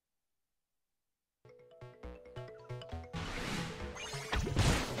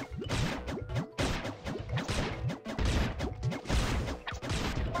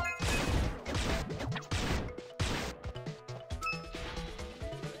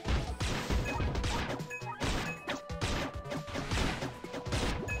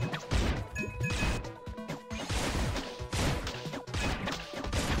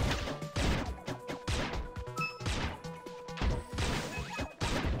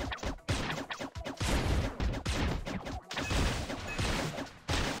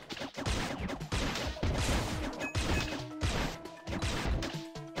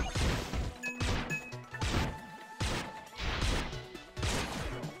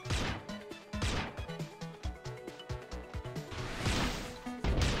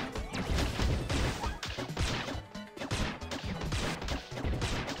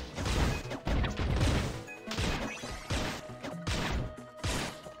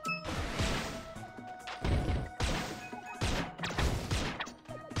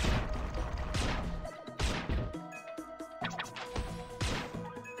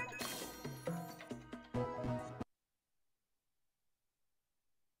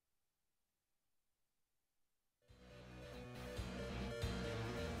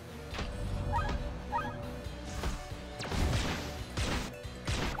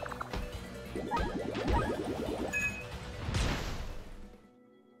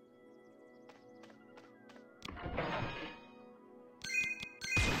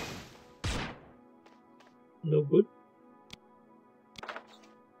 No good.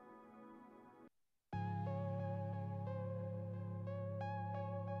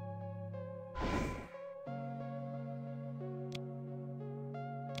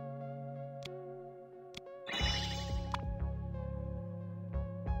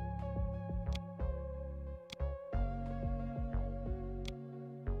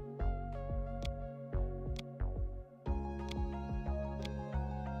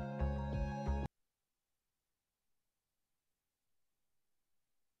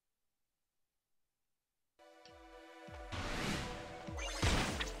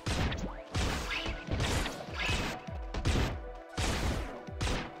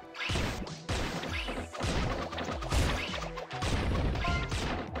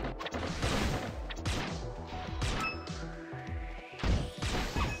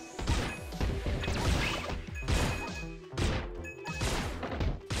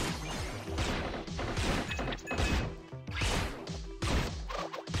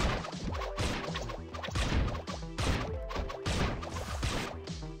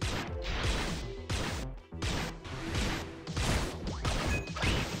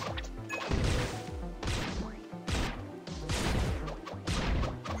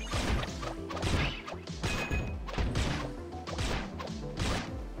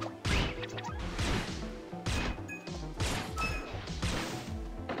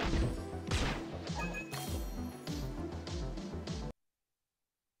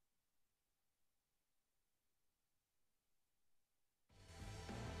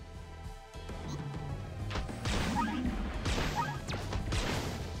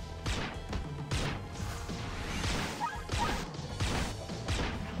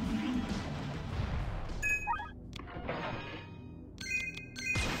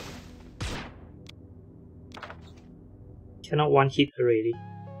 Cannot one hit already.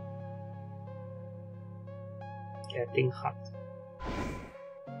 Getting hot.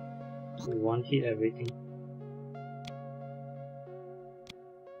 One hit everything.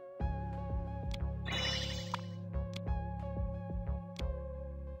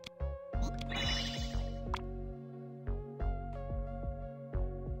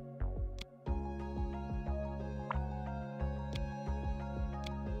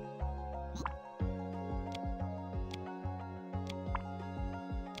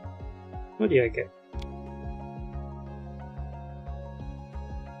 What did I get?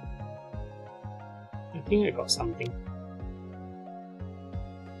 I think I got something.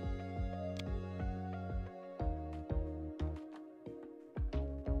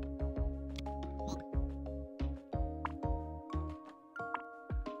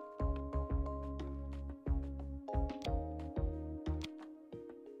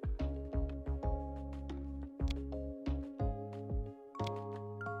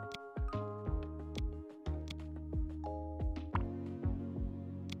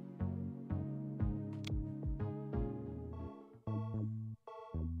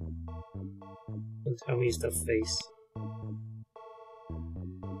 Don't tell me it's the face.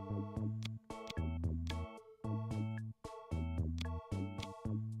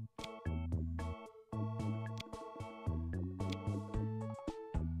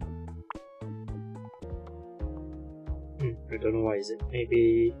 I don't know why is it.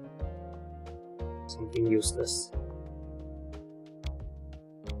 Maybe something useless.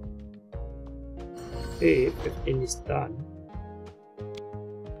 Okay, 15 is done.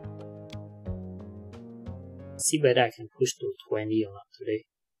 See whether I can push to 20 or not today.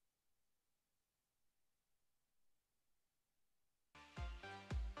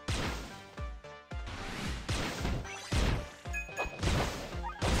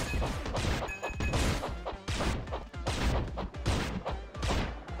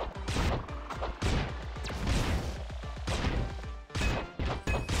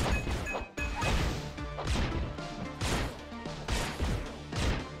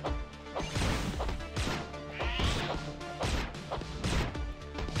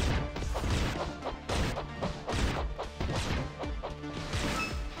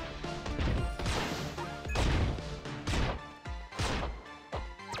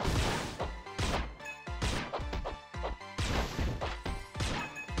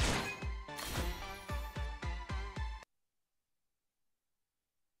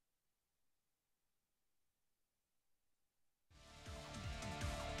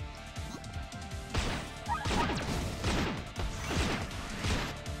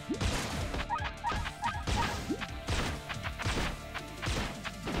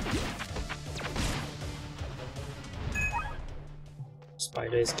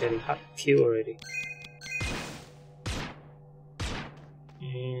 Spider is getting hard to kill already.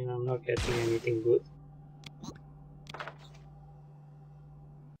 And I'm not getting anything good.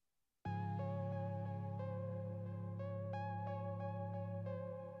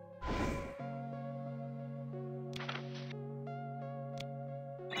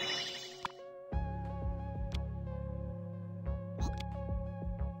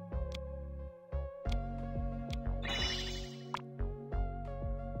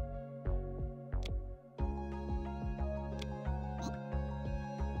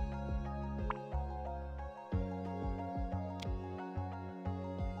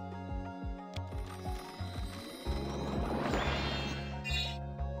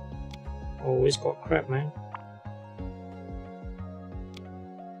 always got crap, man.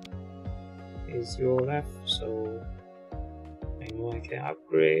 Okay, 0 left, so I know I can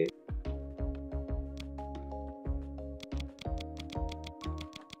upgrade.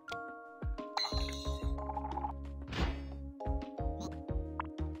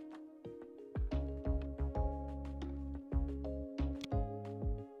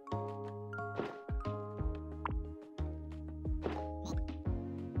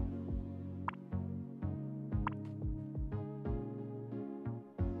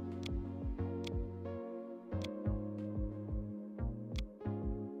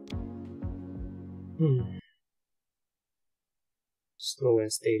 Slow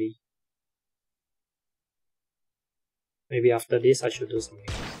and steady. Maybe after this I should do something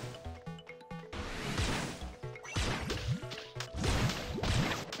else.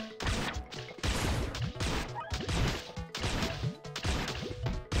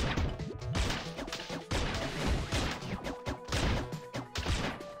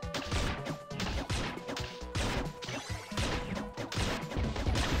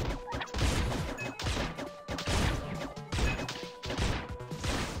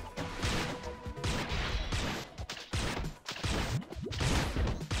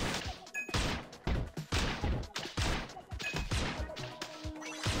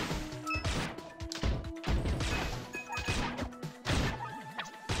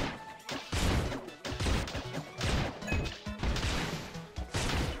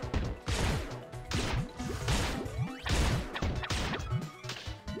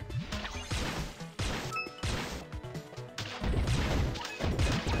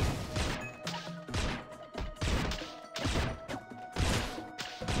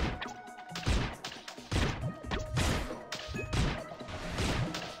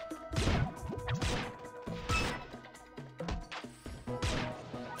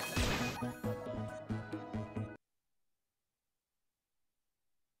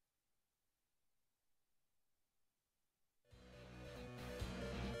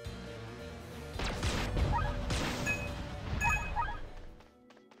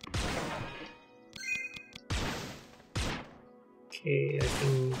 Okay, I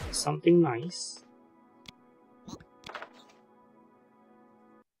think something nice.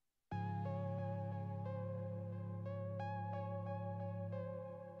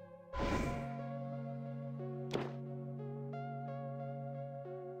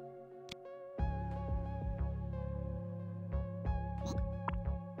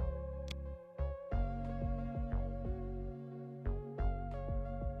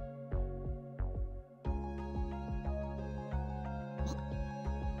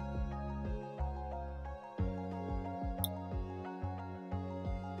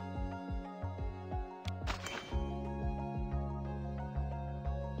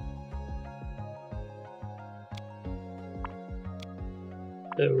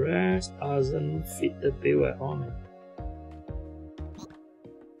 The rest doesn't fit the bill at all, man.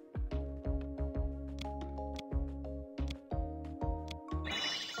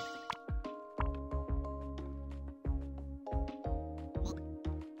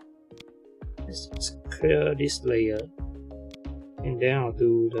 Let's just clear this layer and then I'll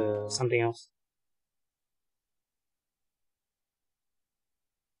do the something else.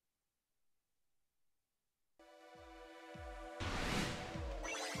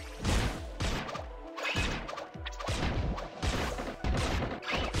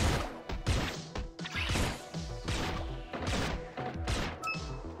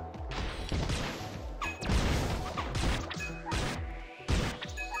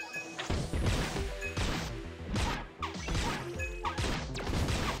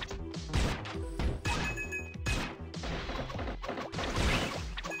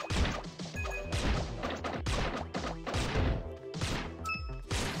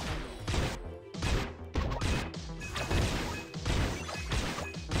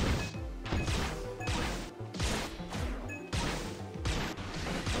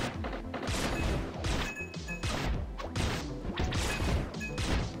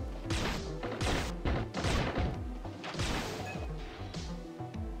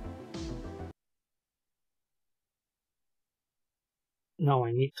 Now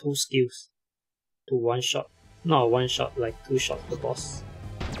I need 2 skills to one shot. Not one shot, like 2 shots the boss.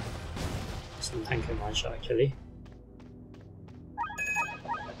 Sometimes can one shot actually.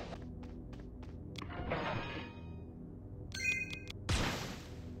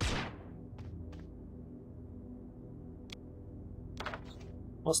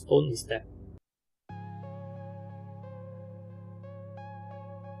 What stone is that?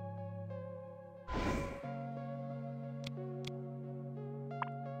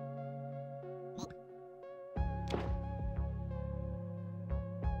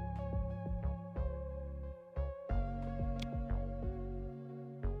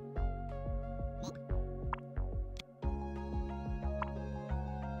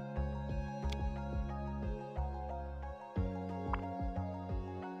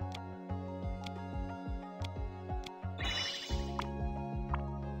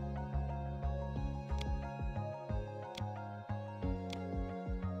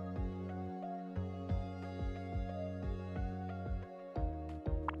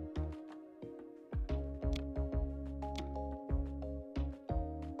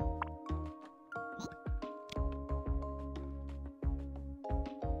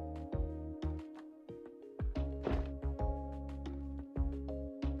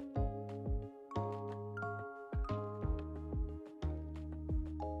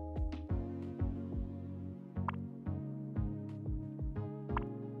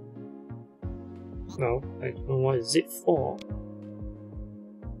 No, I don't know what is it for.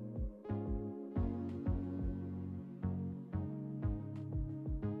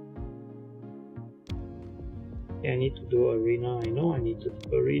 Okay, I need to do arena. I know I need to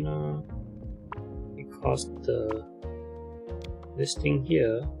do arena because this thing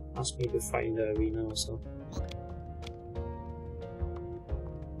here asks me to fight in the arena also.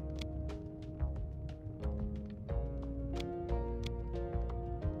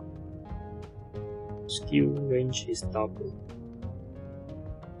 Skill range is double.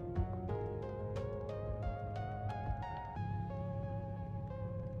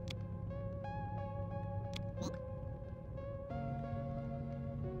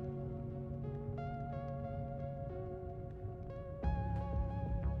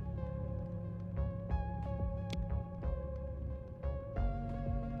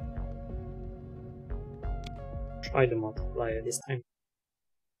 Try the multiplier this time.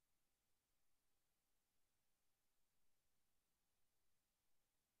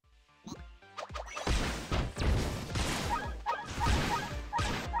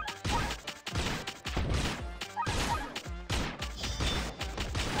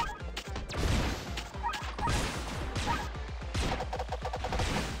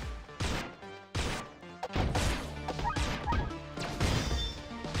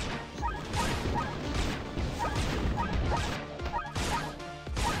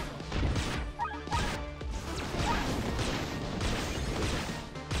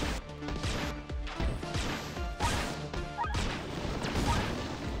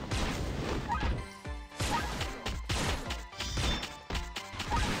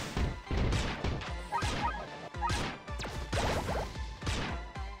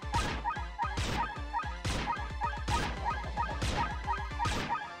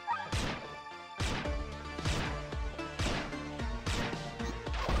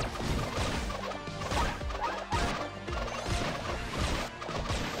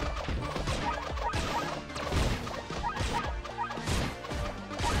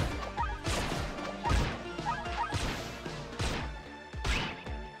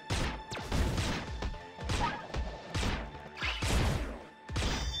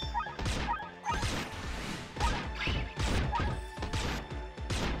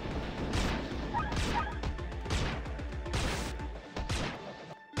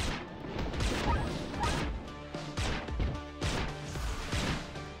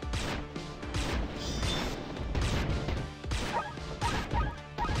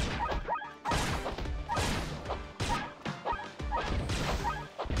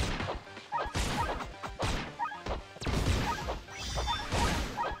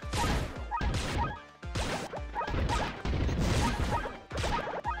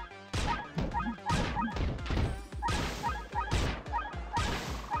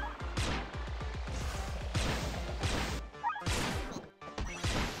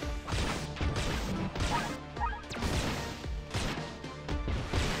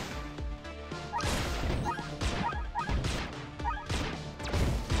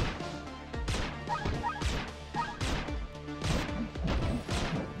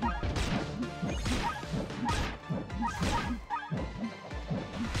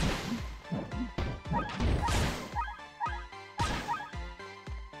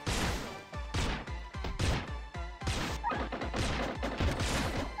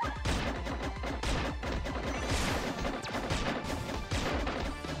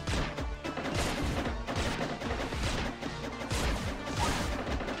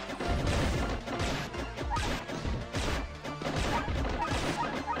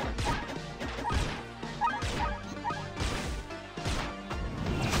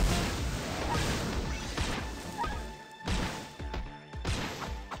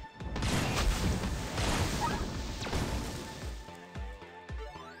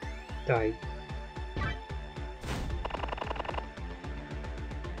 died.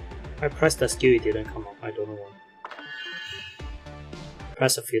 I pressed the skill, it didn't come up. I don't know why.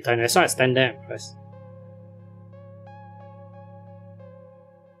 Press a few times. That's why I stand there and press.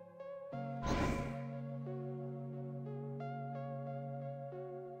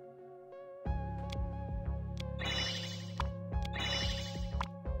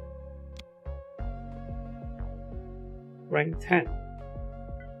 Rank 10.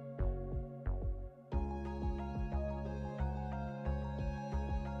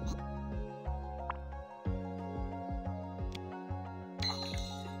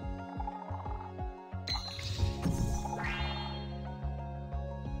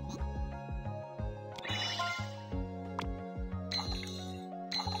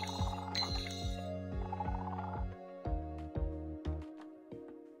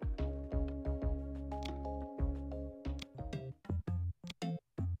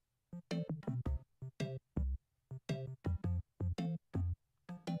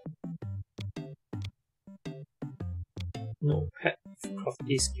 No pet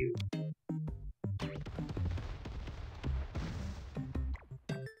crafty skill.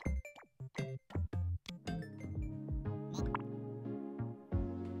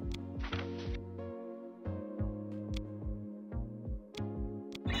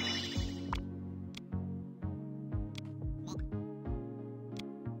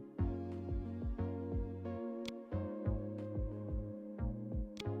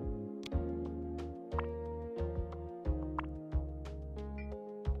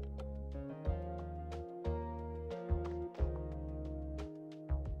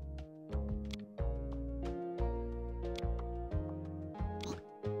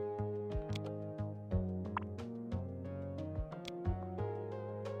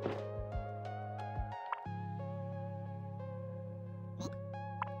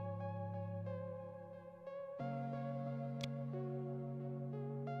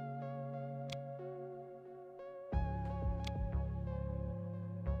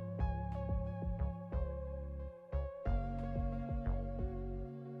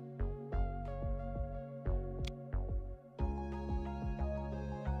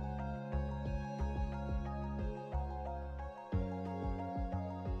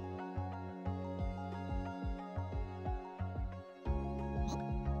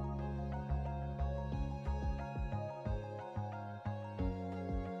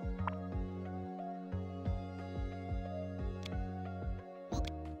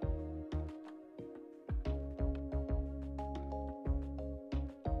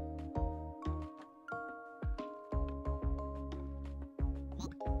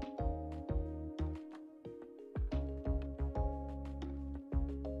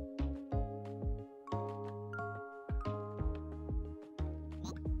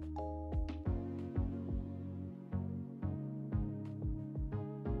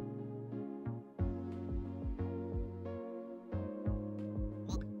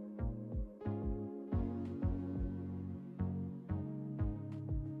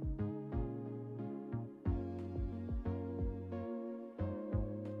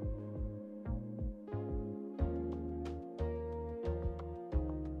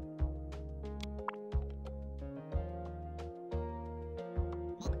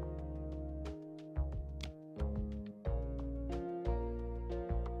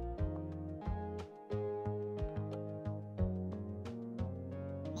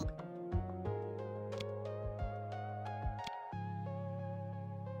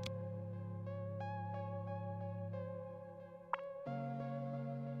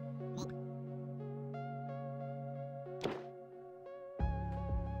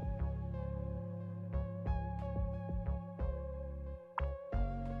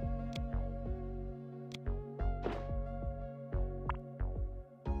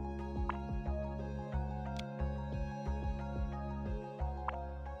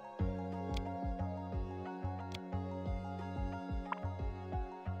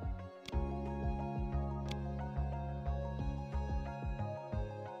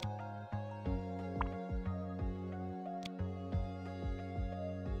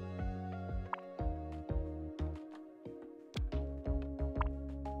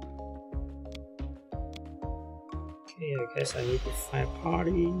 Okay, I guess I need to find a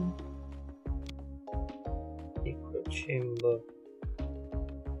party. Equal chamber.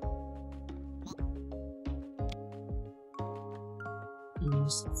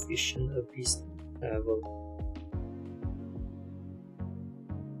 Insufficient abyss level.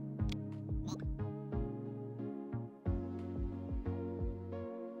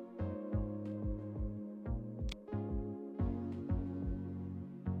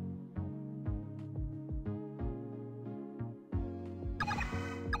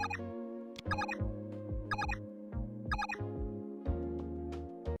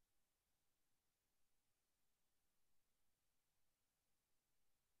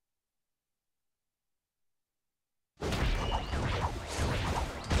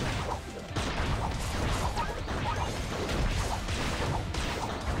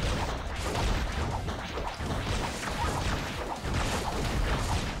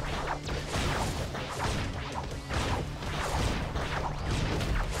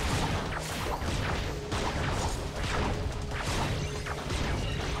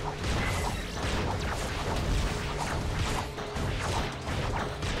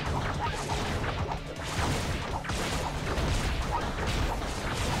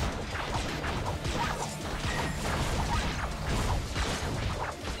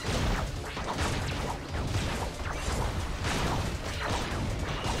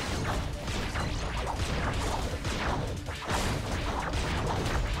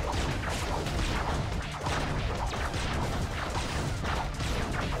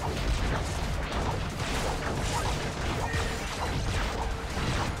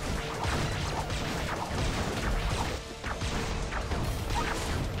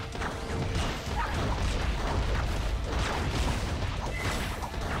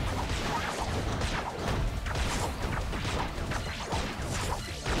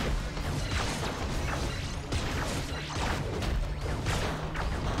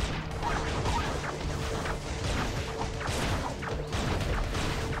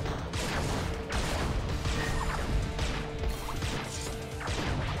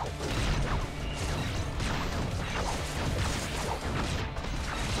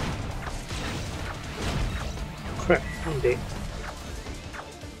 crap, I'm dead.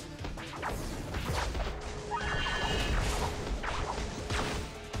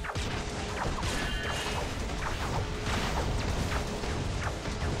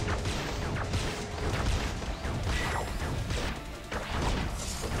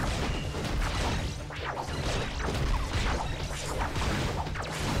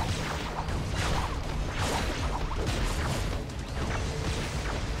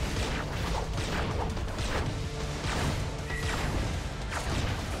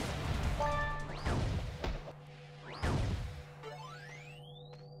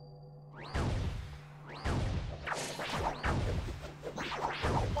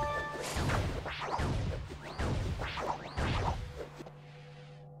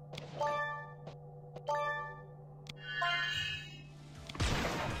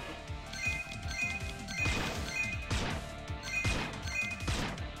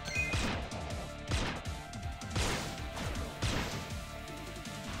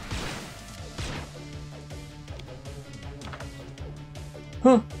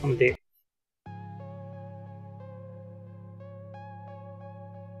 Huh, I'm dead.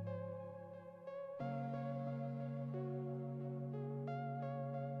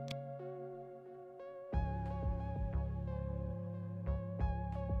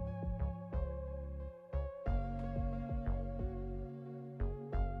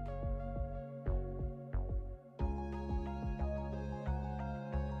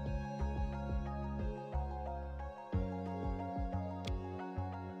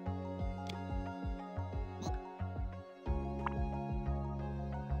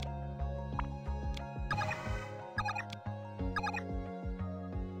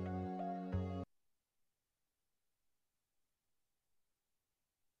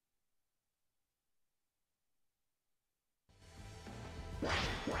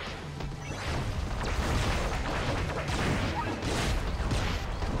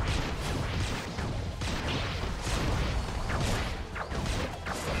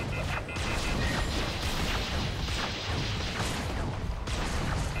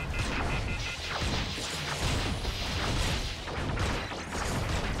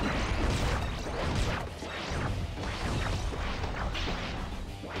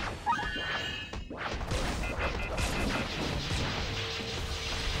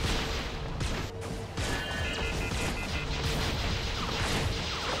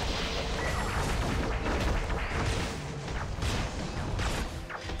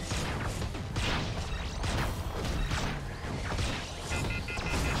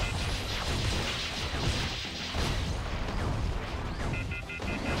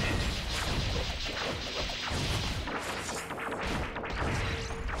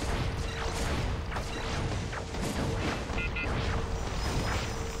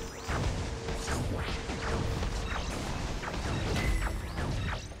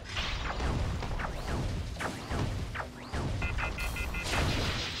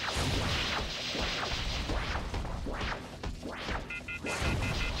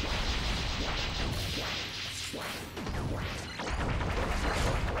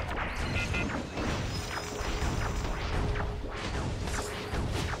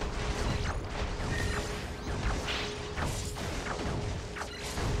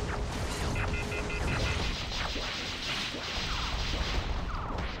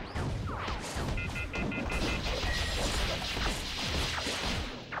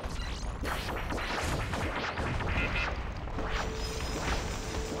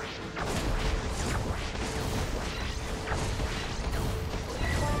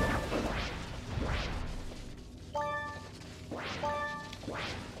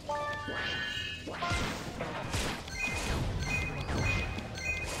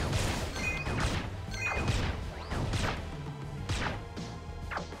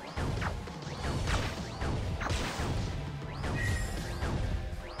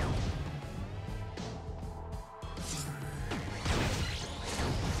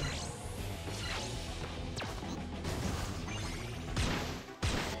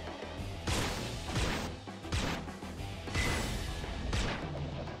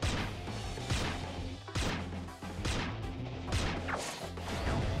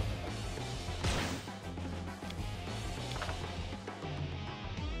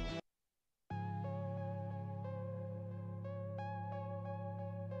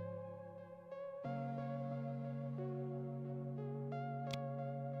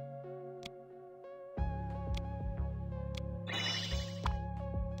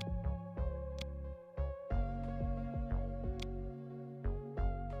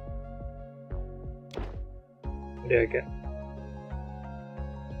 What do I get?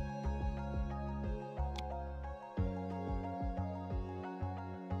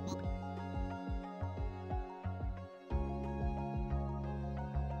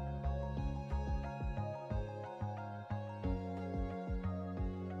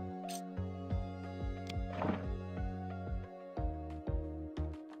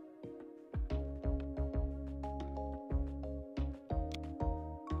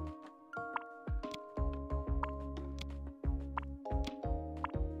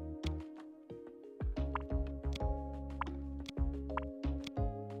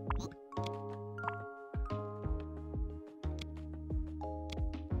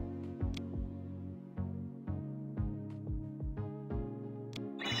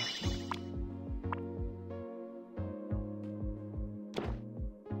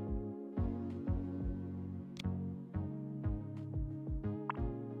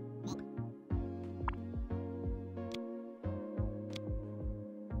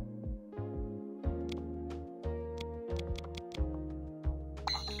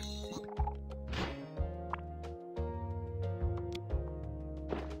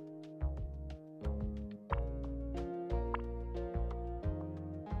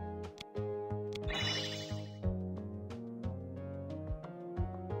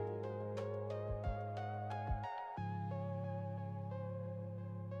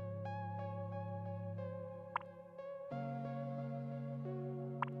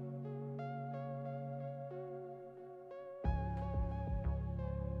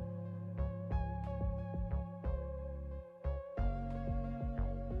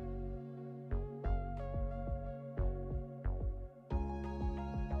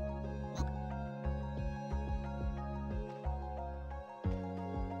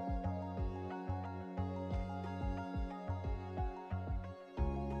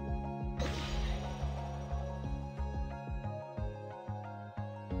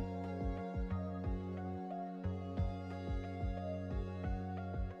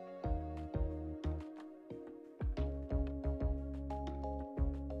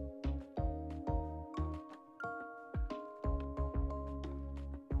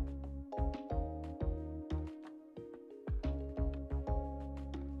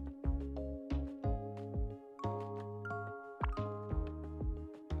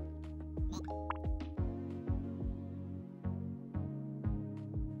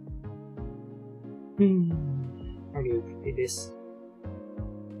 How do you play this?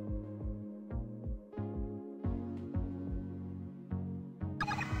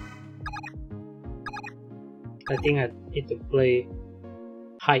 I think I need to play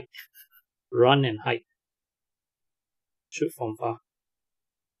hide, run and hide, shoot from far.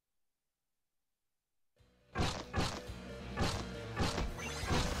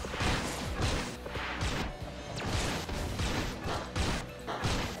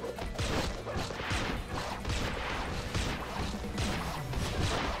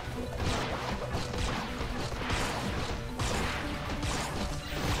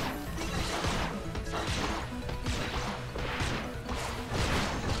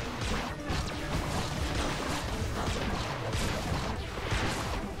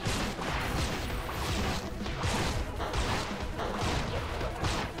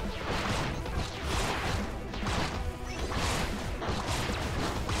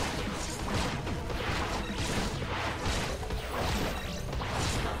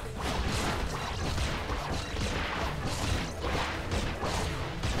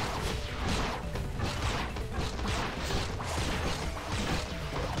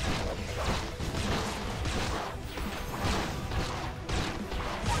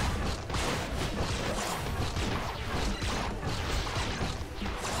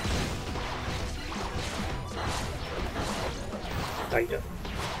 Tighter.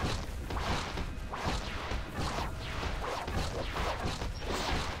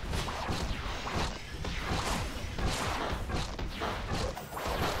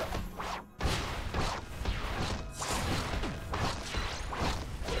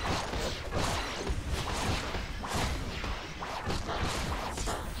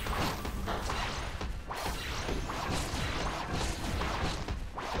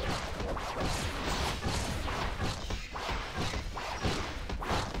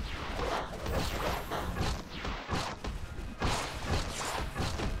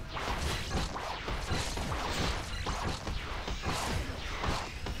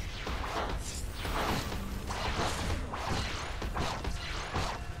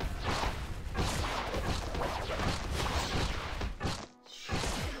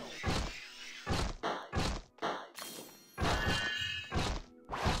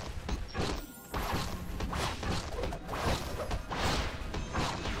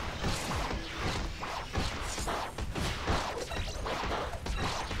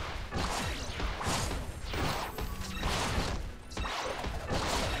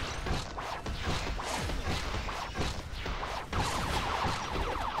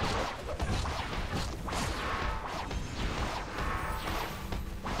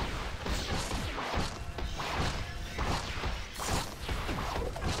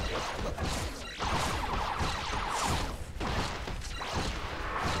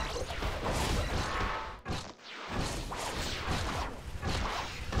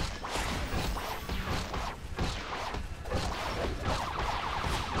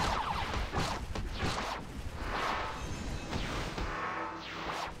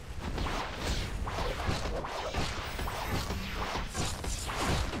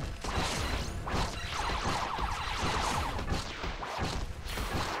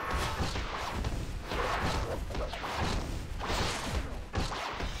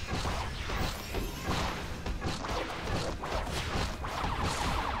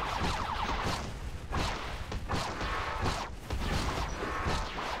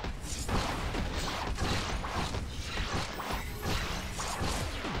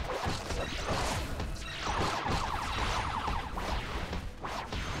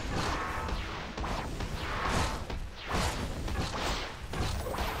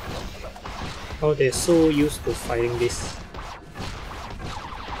 Oh, they're so used to fighting this.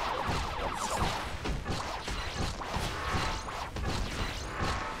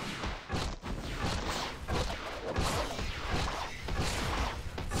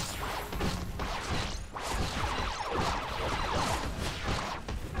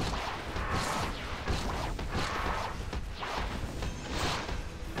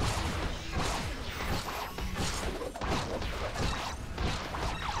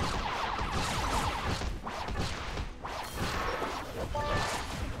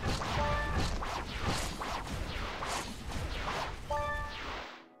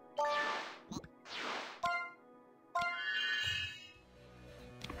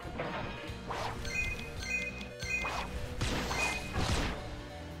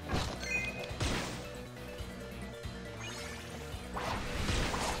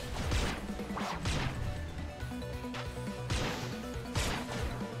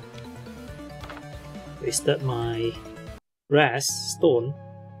 Wasted my rest stone.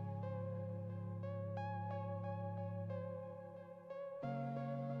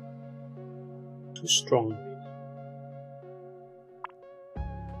 too strong.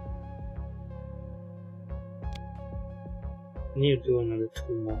 Need to do another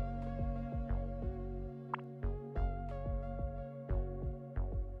 2 more.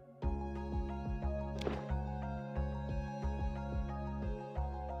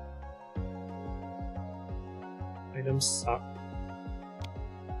 Items suck.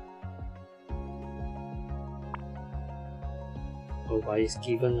 Oh, but it's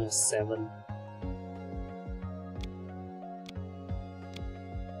given a 7.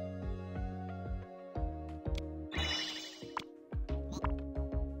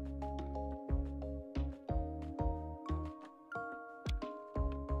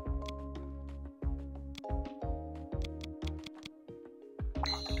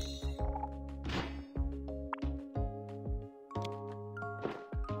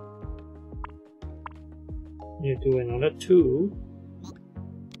 You do another 2.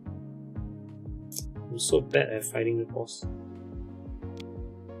 I'm so bad at fighting the boss.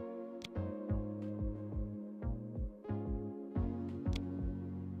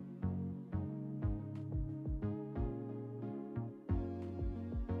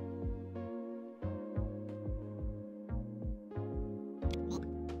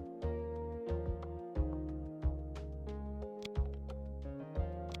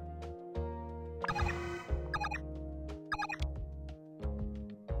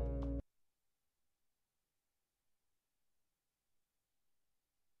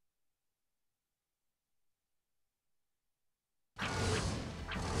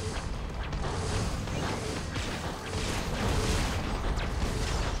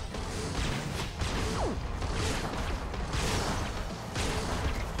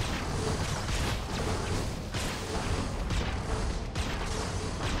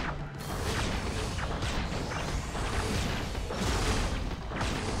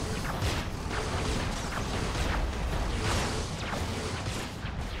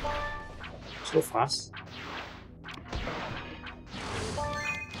 So fast.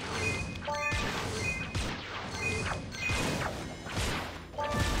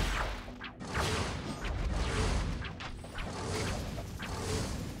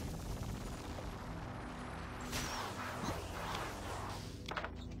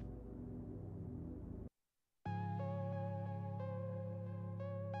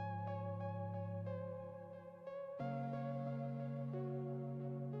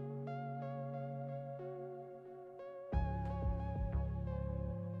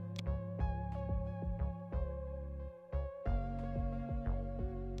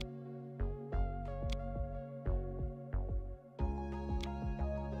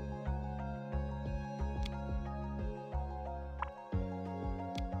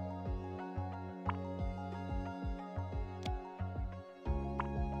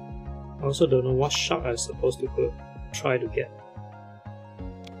 I also don't know what shark I'm supposed to go try to get.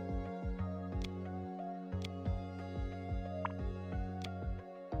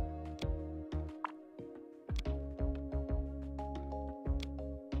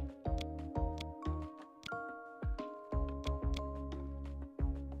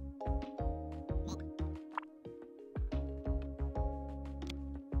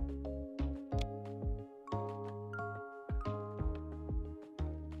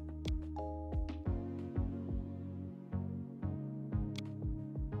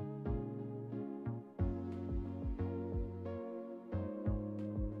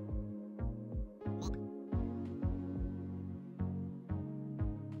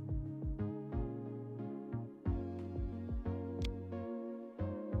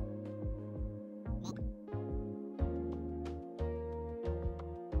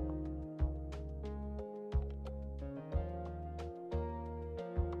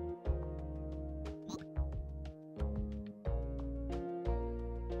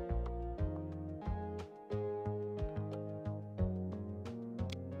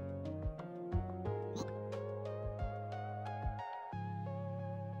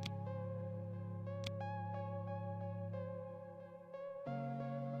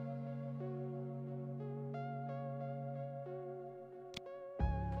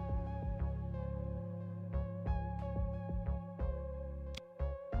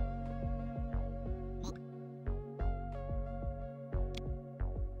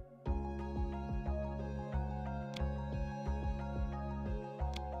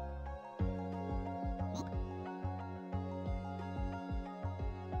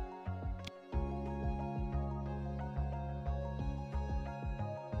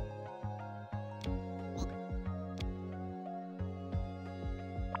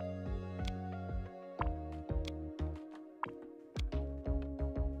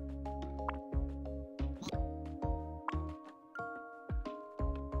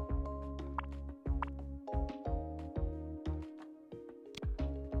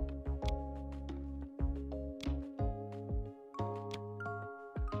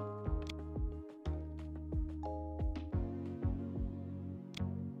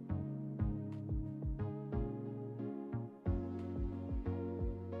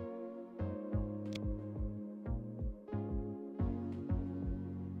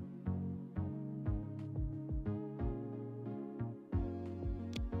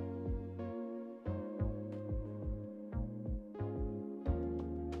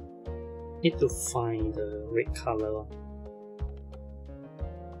 Need to find the red color one.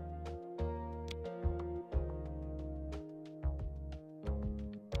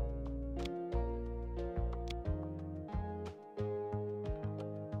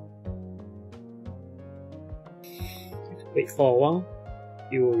 Wait for a while,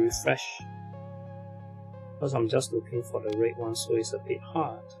 it will refresh. Because I'm just looking for the red one, so it's a bit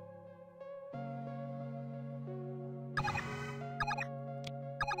hard.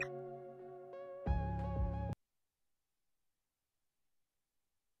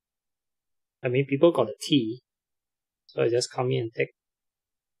 I mean, people got the tea, so I just come in and take.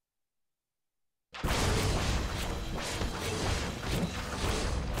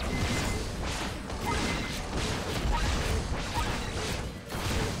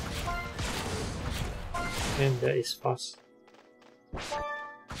 And that is fast.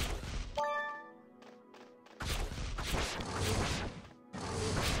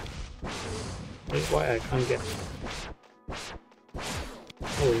 Wait, why I can't get?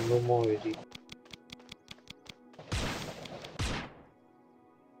 Oh, no more already.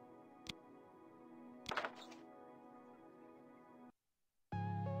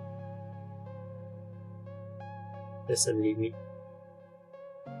 There's a limit.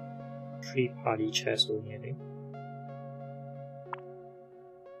 3 party chairs only, I think.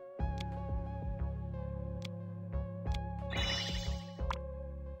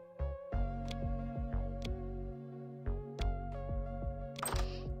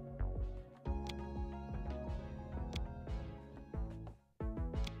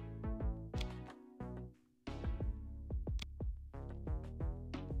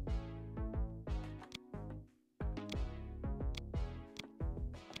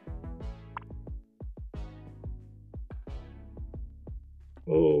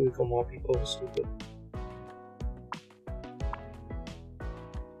 Oh, we got more people, so good.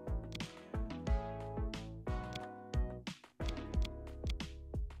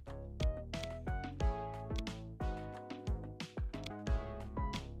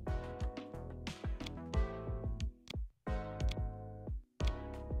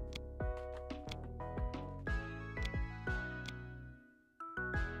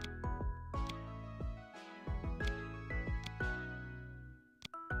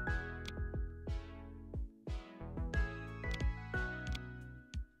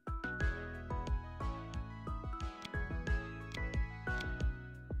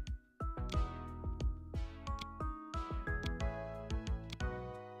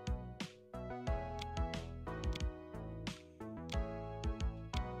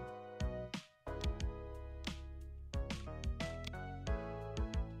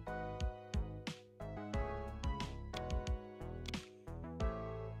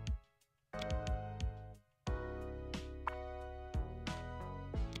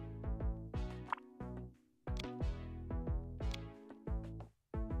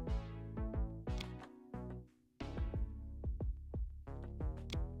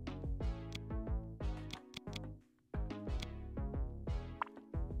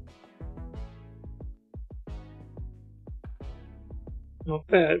 Not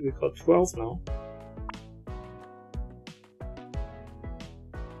bad, we got 12 now.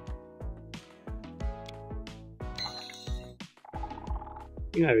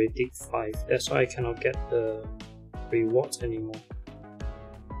 I think I already did 5, that's why I cannot get the rewards anymore.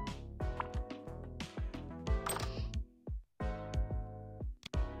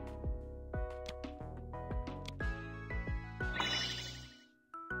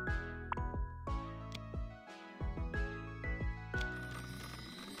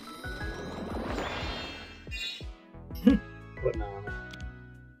 Banana.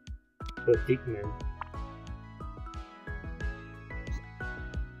 The big man.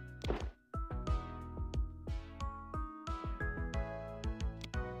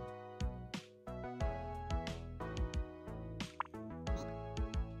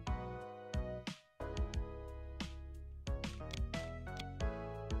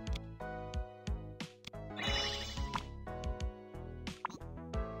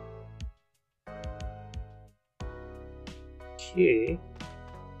 Okay.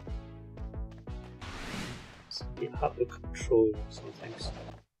 It's a bit hard to control, you know, sometimes.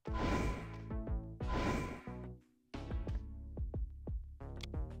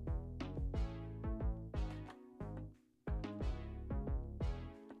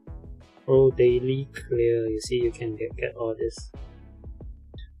 Oh, daily clear, you see, you can get all this.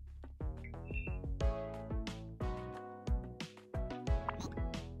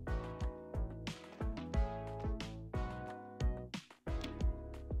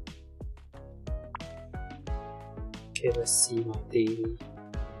 Okay, let's see my daily.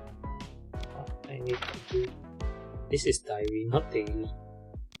 need to do. This is diary, not daily.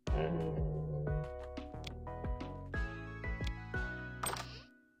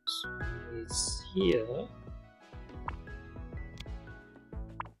 So it's here.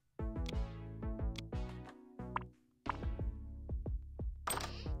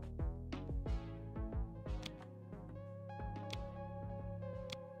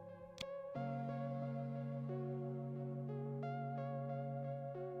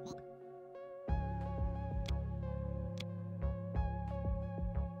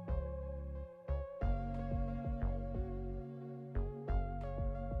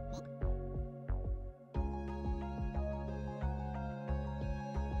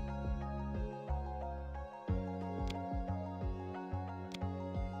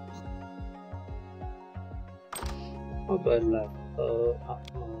 How do I level up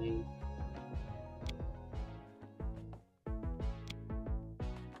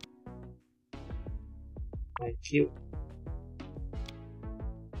my cube?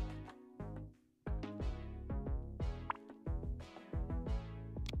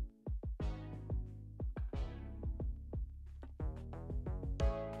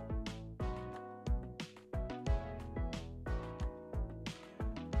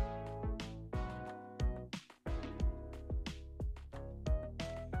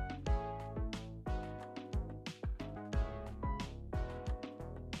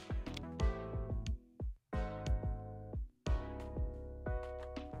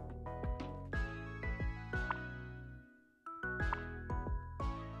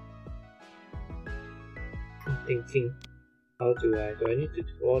 I'm thinking, how do I need to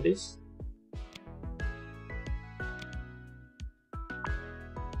do all this?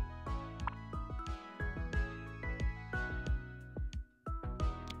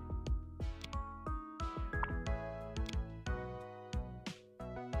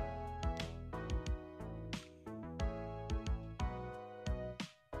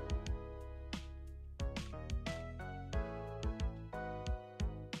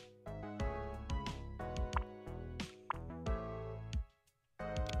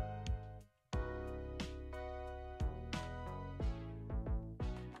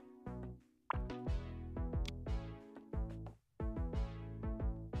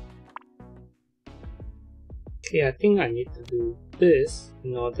 Okay, I think I need to do this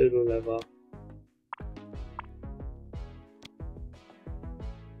in order to level up.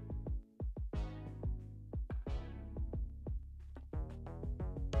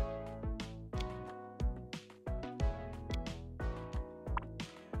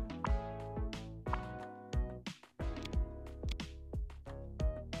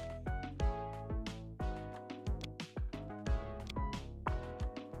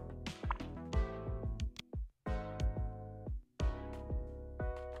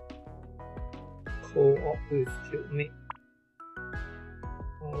 Co-op with CubeMate.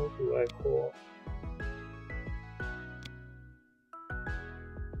 How do I co-op?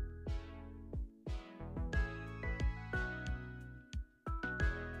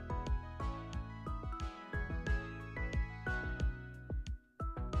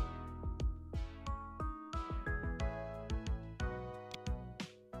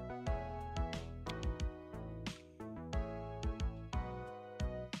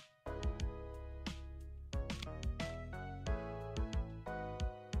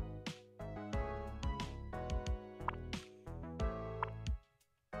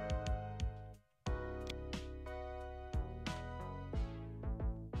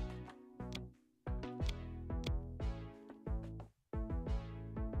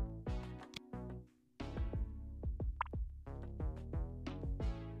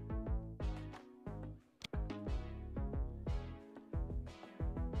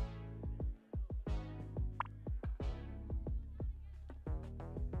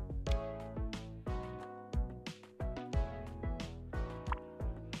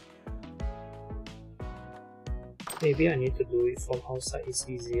 Maybe I need to do it from outside, it's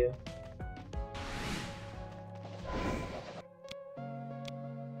easier.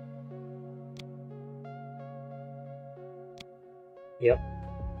 Yep.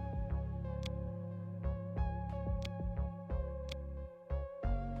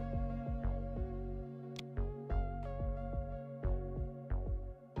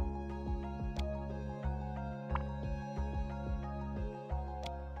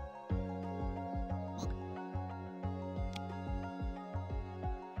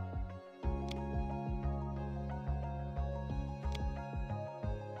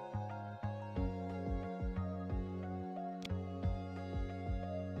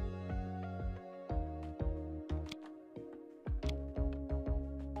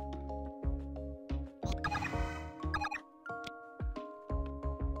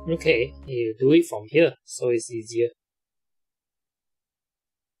 Okay, you do it from here, so it's easier.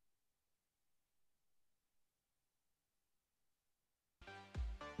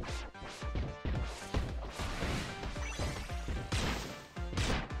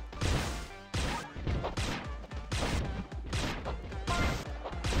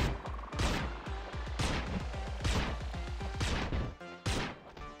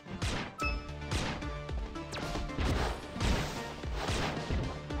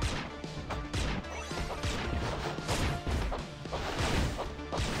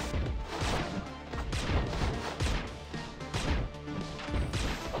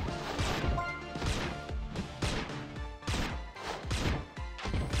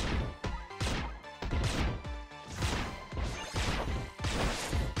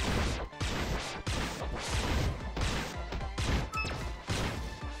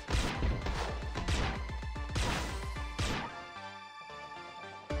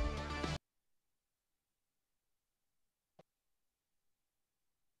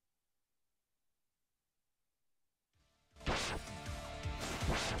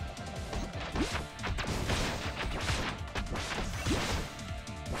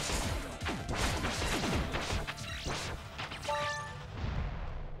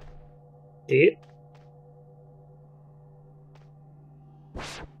 Did?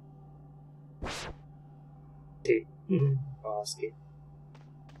 Did. Basket.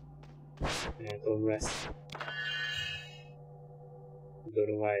 Yeah, don't rest. Don't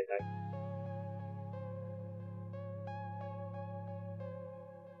know why I like.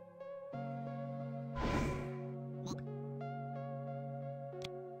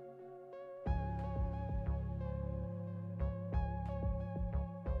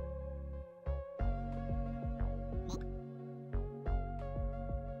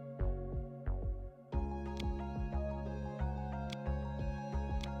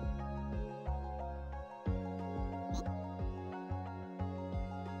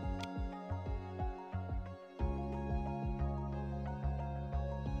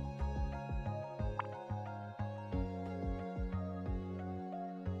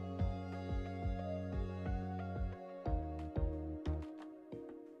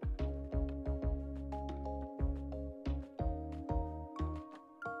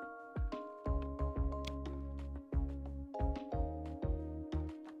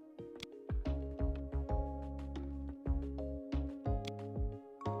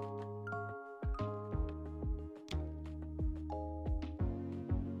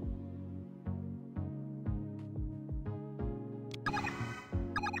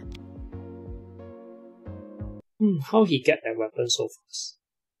 How he get that weapon so fast?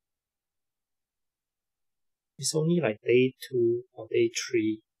 It's only like day 2 or day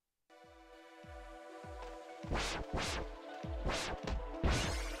 3.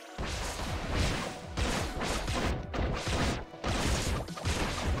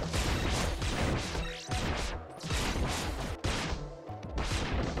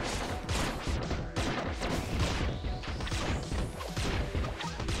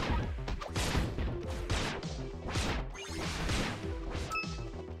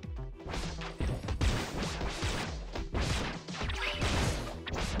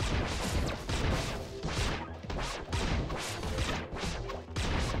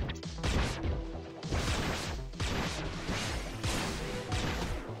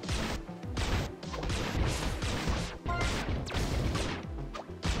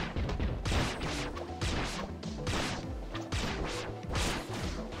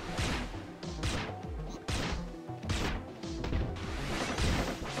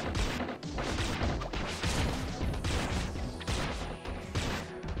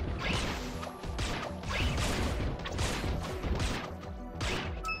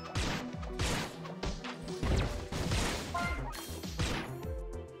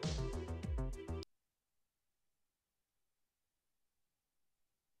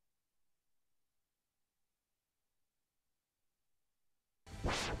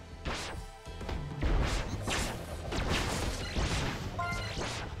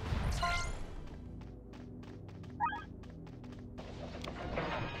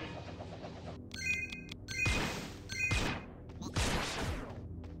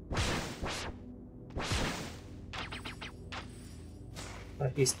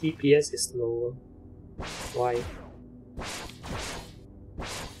 But his DPS is lower. Why?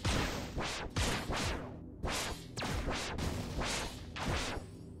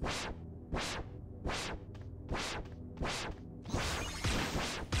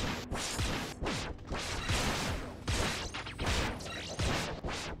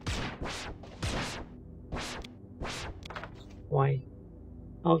 Why?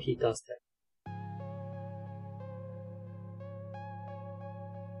 how he does that.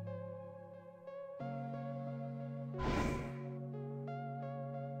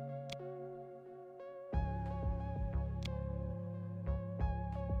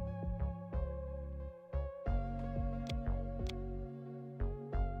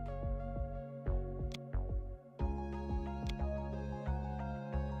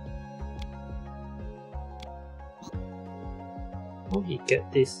 How he get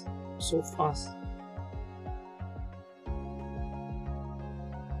this so fast?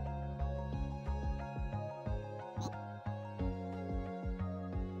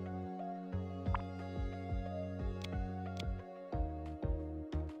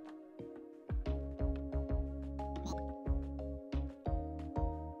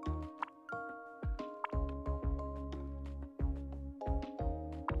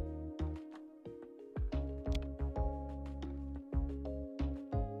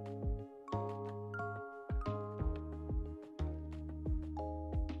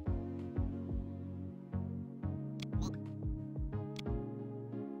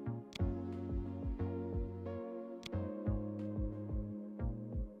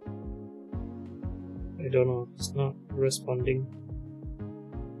 I don't know, it's not responding.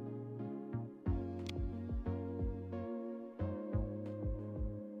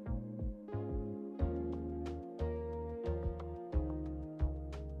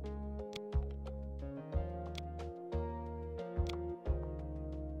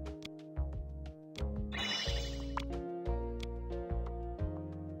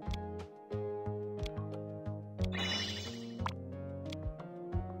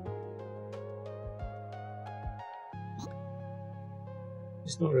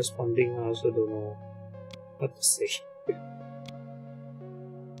 It's not responding, I also don't know what to say.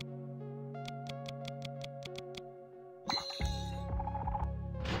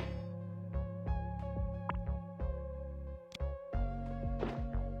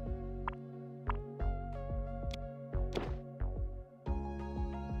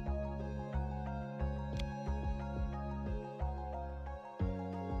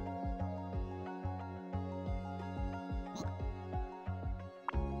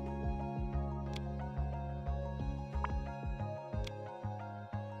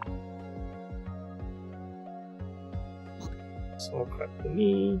 It's all crap to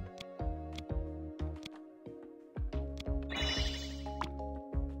me.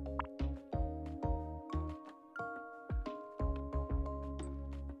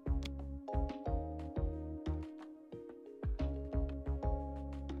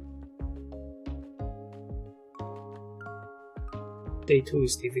 Day 2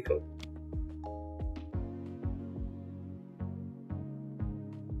 is difficult.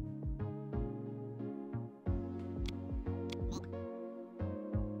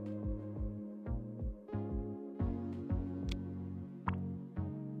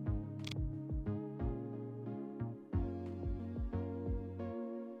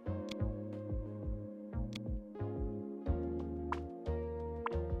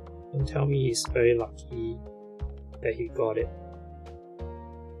 Don't tell me he's very lucky that he got it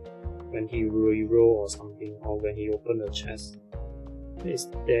when he re-roll or something, or when he opened the chest. It's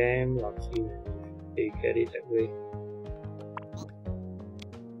damn lucky, man, if they get it that way.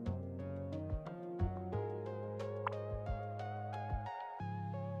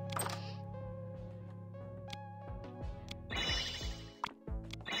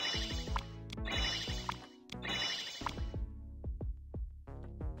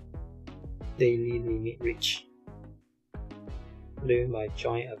 Daily limit reach. Live my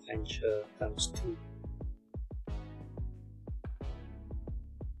joint adventure ×2.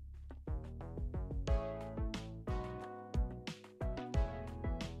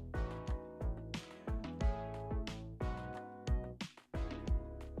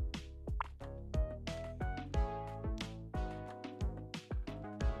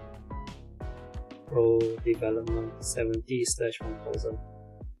 Pro development 70/1000.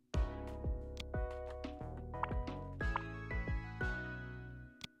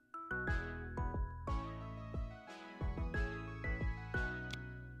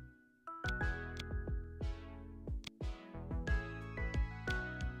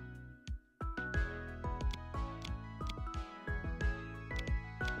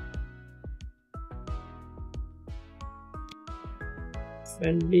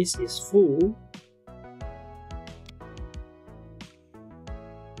 Friend list is full.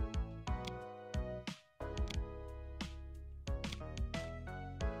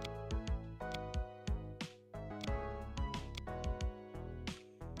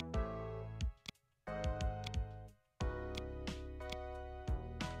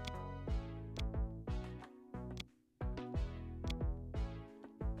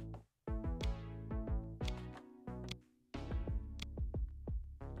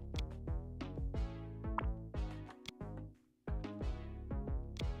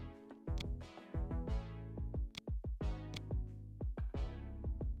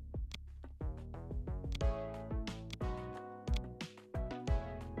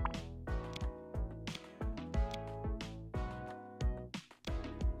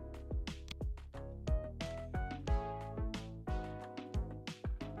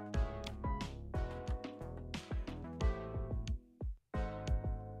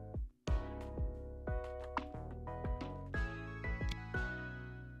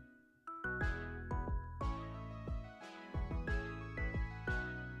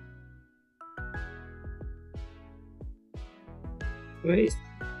 Where is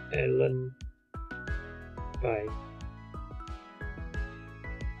Alan guy?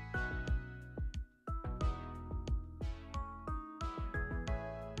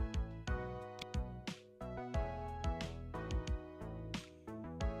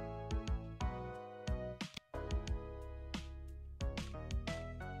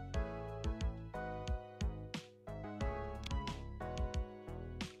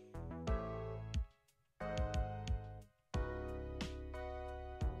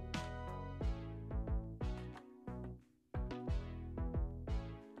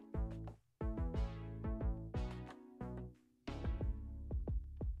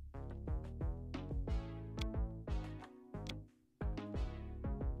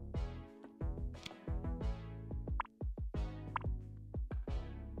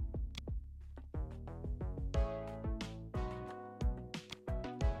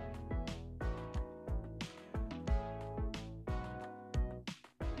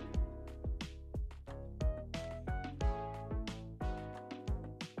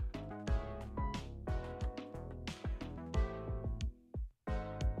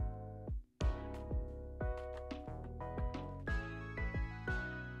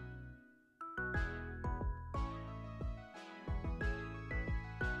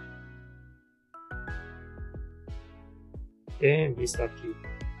 Damn, he's lucky.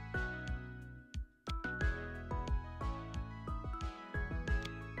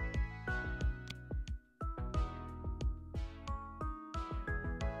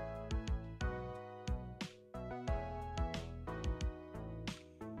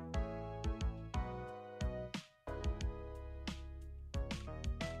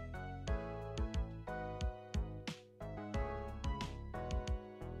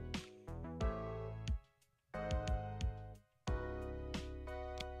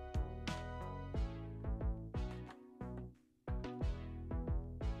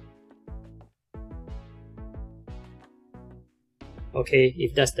 Okay,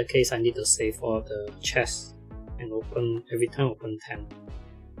 if that's the case, I need to save all the chests and open every time open 10.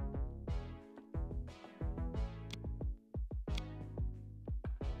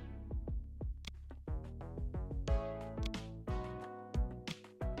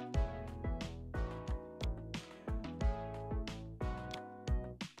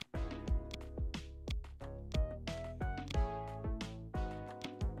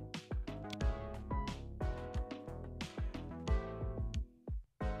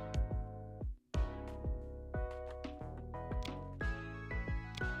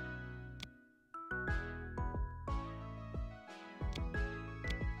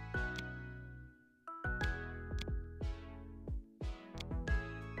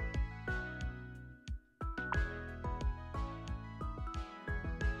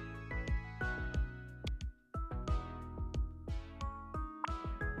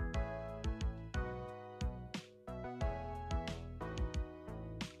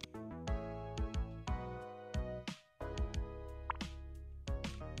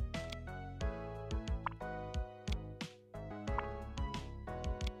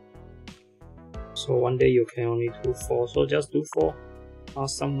 So one day you can only do 4, so just do 4.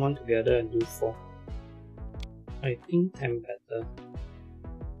 Ask someone together and do 4. I think 10 better.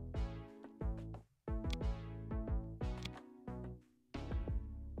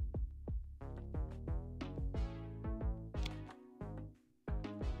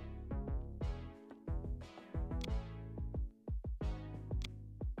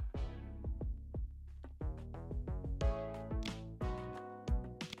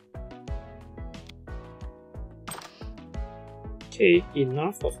 Okay,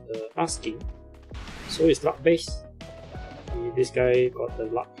 enough of the asking. So it's luck based. This guy got the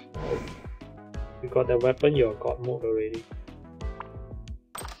luck. You got the weapon, you're god mode already.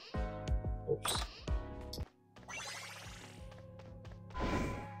 Oops.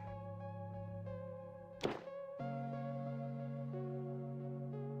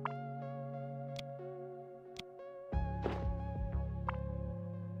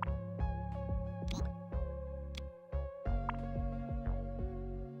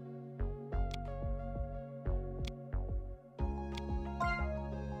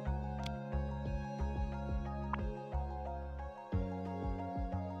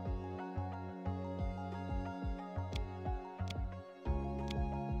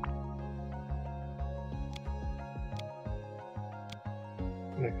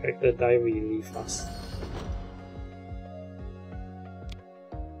 My character die really fast.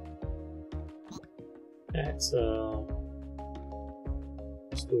 Let's do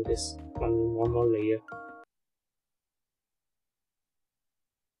this one more layer.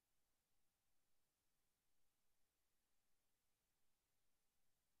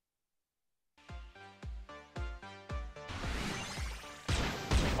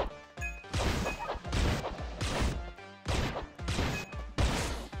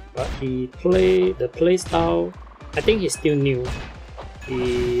 but the play style, I think he's still new.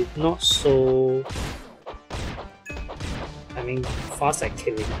 He's not so, I mean, fast at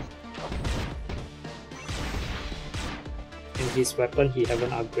killing. And his weapon he haven't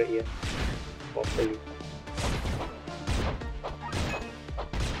upgraded yet properly.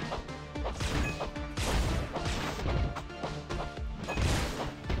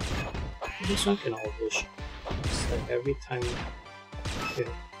 This one cannot overshoot. It's like every time you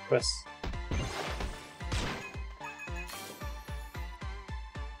press.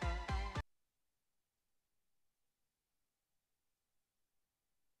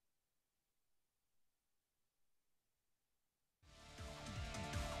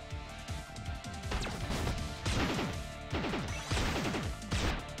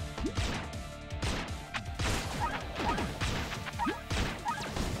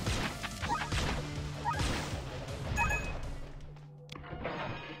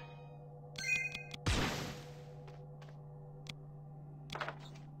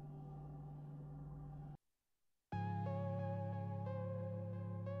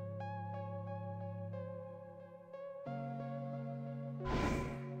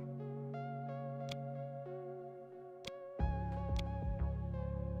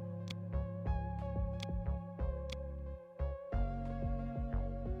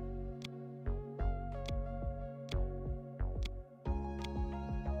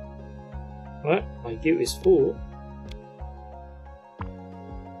 What? My guild is full.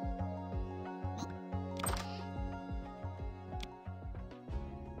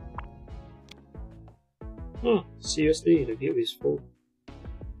 Huh, seriously, the guild is full.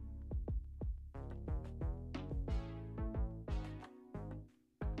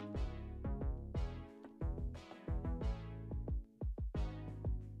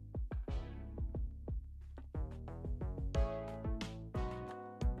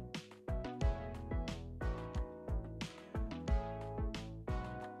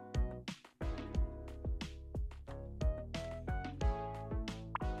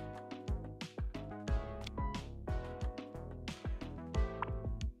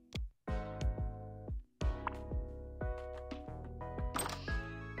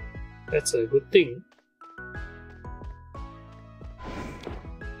 That's a good thing.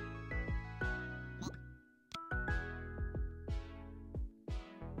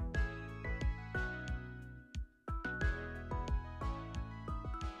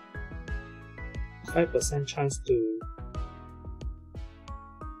 %5 chance to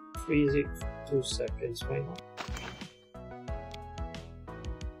freeze it for 2 seconds, why not?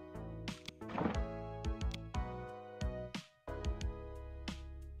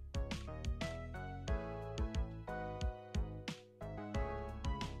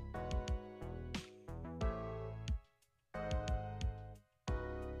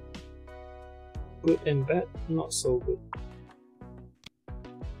 Good and bad, not so good.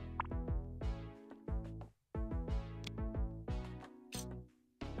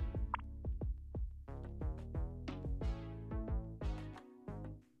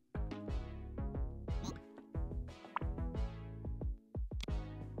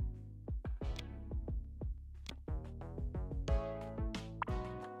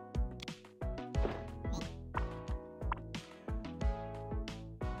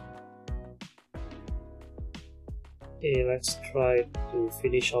 Okay, let's try to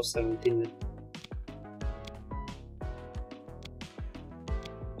finish off 17 then.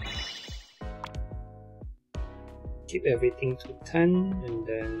 Keep everything to 10 and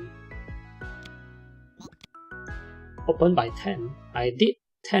then open by 10. I did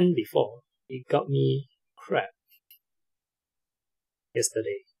 10 before. It got me crap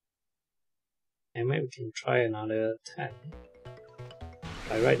yesterday. And maybe we can try another 10.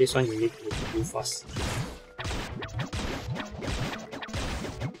 By right, this one you need to do fast.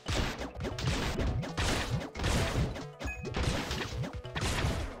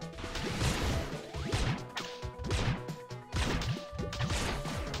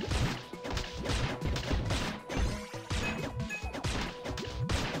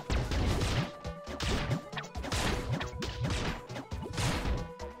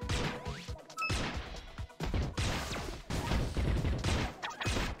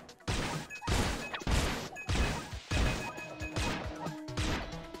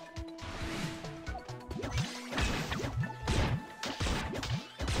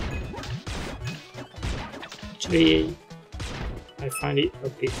 Actually, I find it a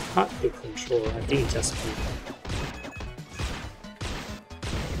bit hard to control. I think it's just me.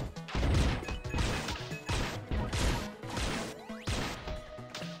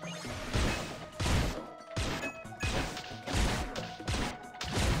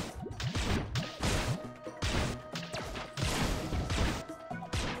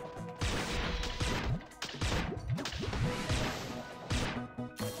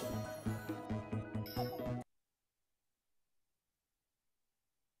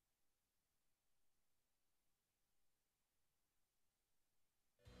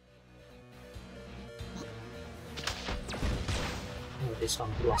 this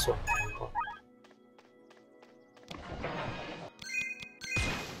one, last one, thank God.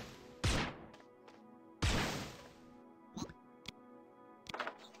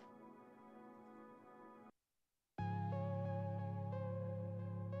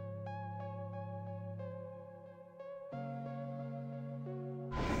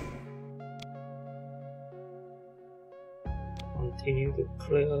 Continue to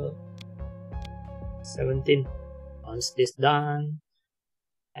clear 17. Once this done,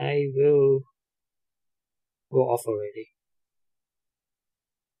 I will go off already.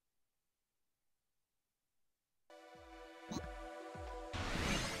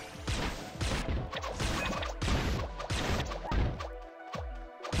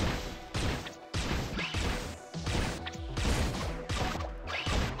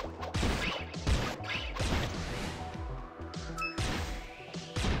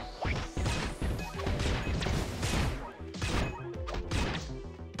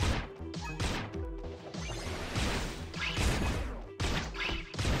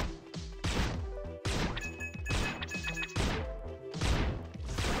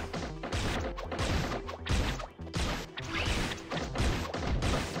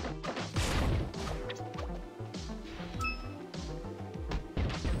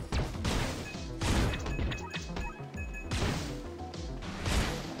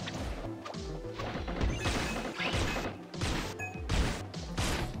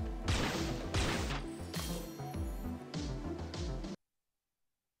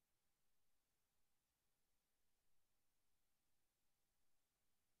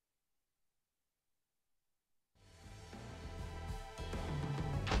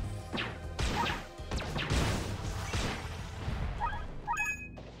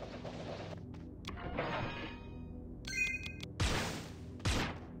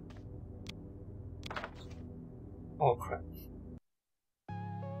 Oh crap.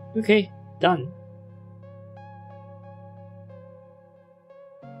 Okay, done.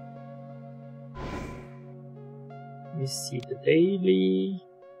 Let me see the daily.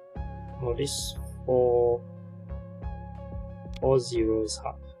 Oh, this 4 0 is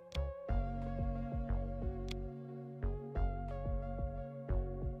hard.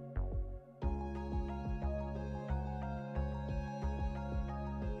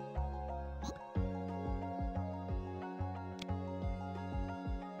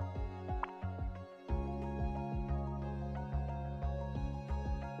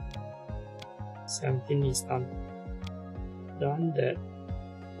 Something is done. Done that.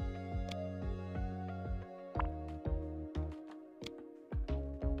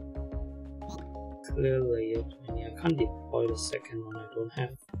 Clear layer 20. I can't deploy the second one, I don't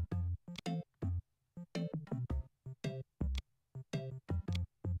have.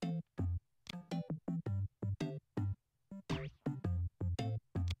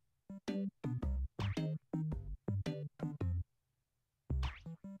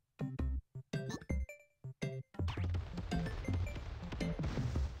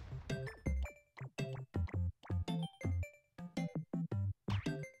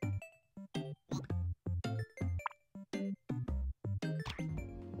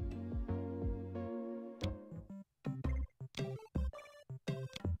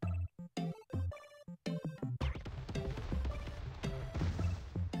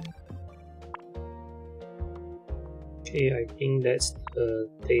 Okay, I think that's the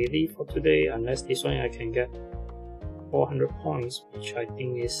daily for today, unless this one I can get 400 points, which I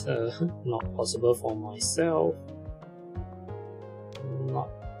think is not possible for myself. Not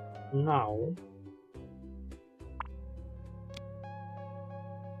now.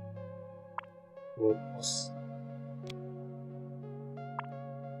 World boss.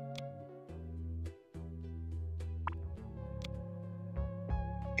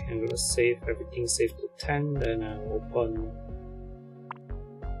 I'm gonna save everything, save to 10, then I open.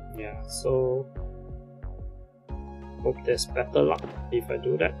 Yeah, so hope there's better luck if I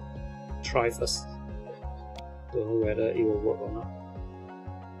do that. Try first. Don't know whether it will work or not.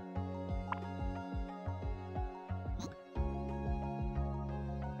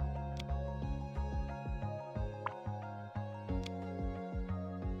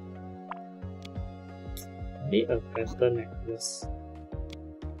 Need a better necklace.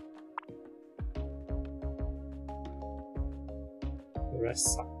 The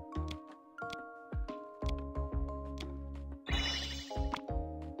rest suck.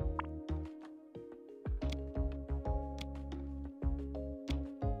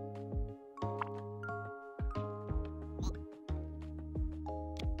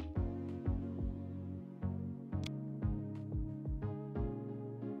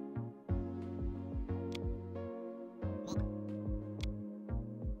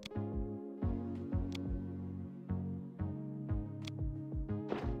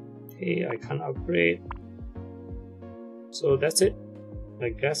 Okay, I can't upgrade. So that's it. I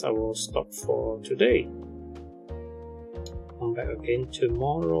guess I will stop for today. Come back again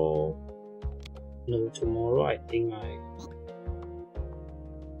tomorrow. No, tomorrow I think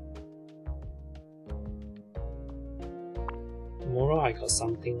tomorrow I got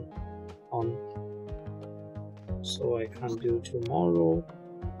something on, so I can't do tomorrow.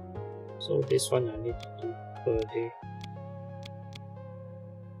 So this one I need to do per day.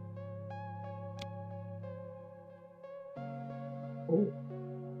 Oh.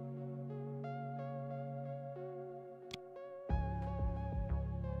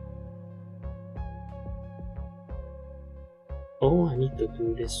 Oh, I need to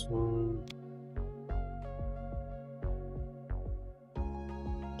do this one.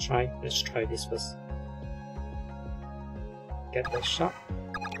 Let's try this first. Get the shot.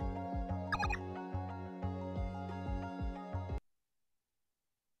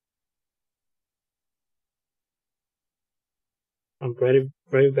 I'm very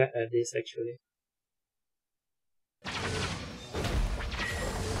bad at this actually.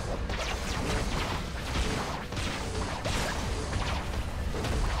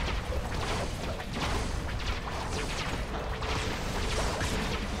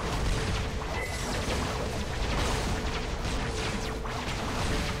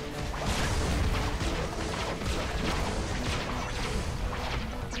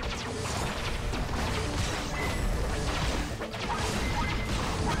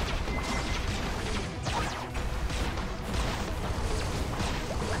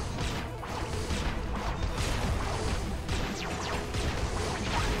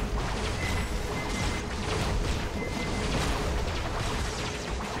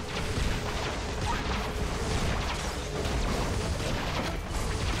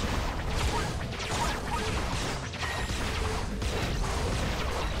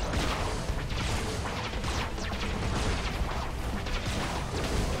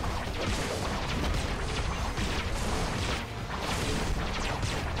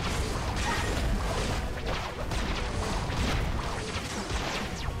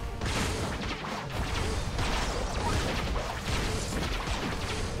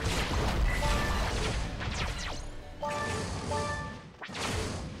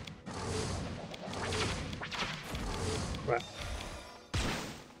 Right. I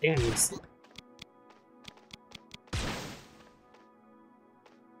think I missed it.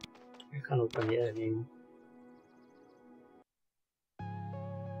 I can't open it anymore.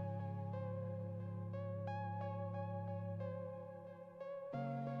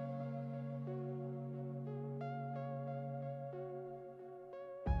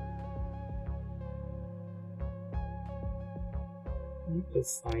 I need to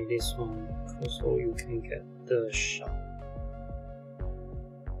find this one so you can get the shot.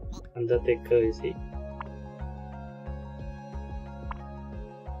 Undertaker, is it?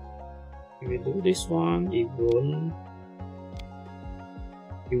 If you do this one, it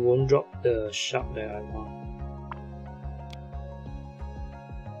won't drop the shot that I want.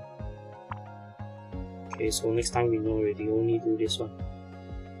 Okay, so next time we know already, only do this one.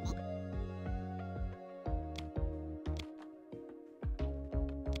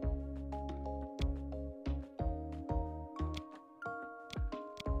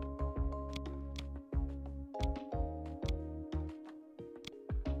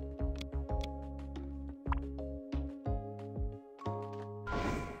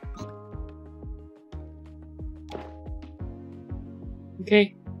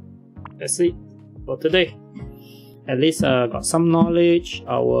 Okay, that's it for today. At least got some knowledge.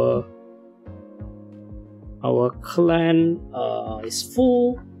 Our clan is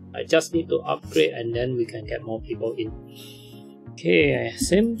full. I just need to upgrade and then we can get more people in. Okay,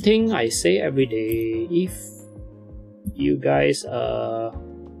 same thing I say every day. If you guys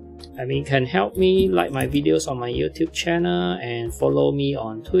can help me, like my videos on my YouTube channel and follow me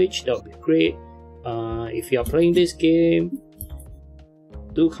on Twitch, that would be great. If you are playing this game,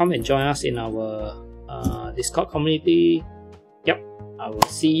 do come and join us in our Discord community. Yep, I will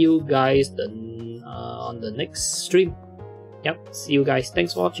see you guys on the next stream. Yep, see you guys.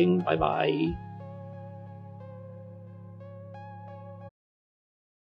 Thanks for watching. Bye bye.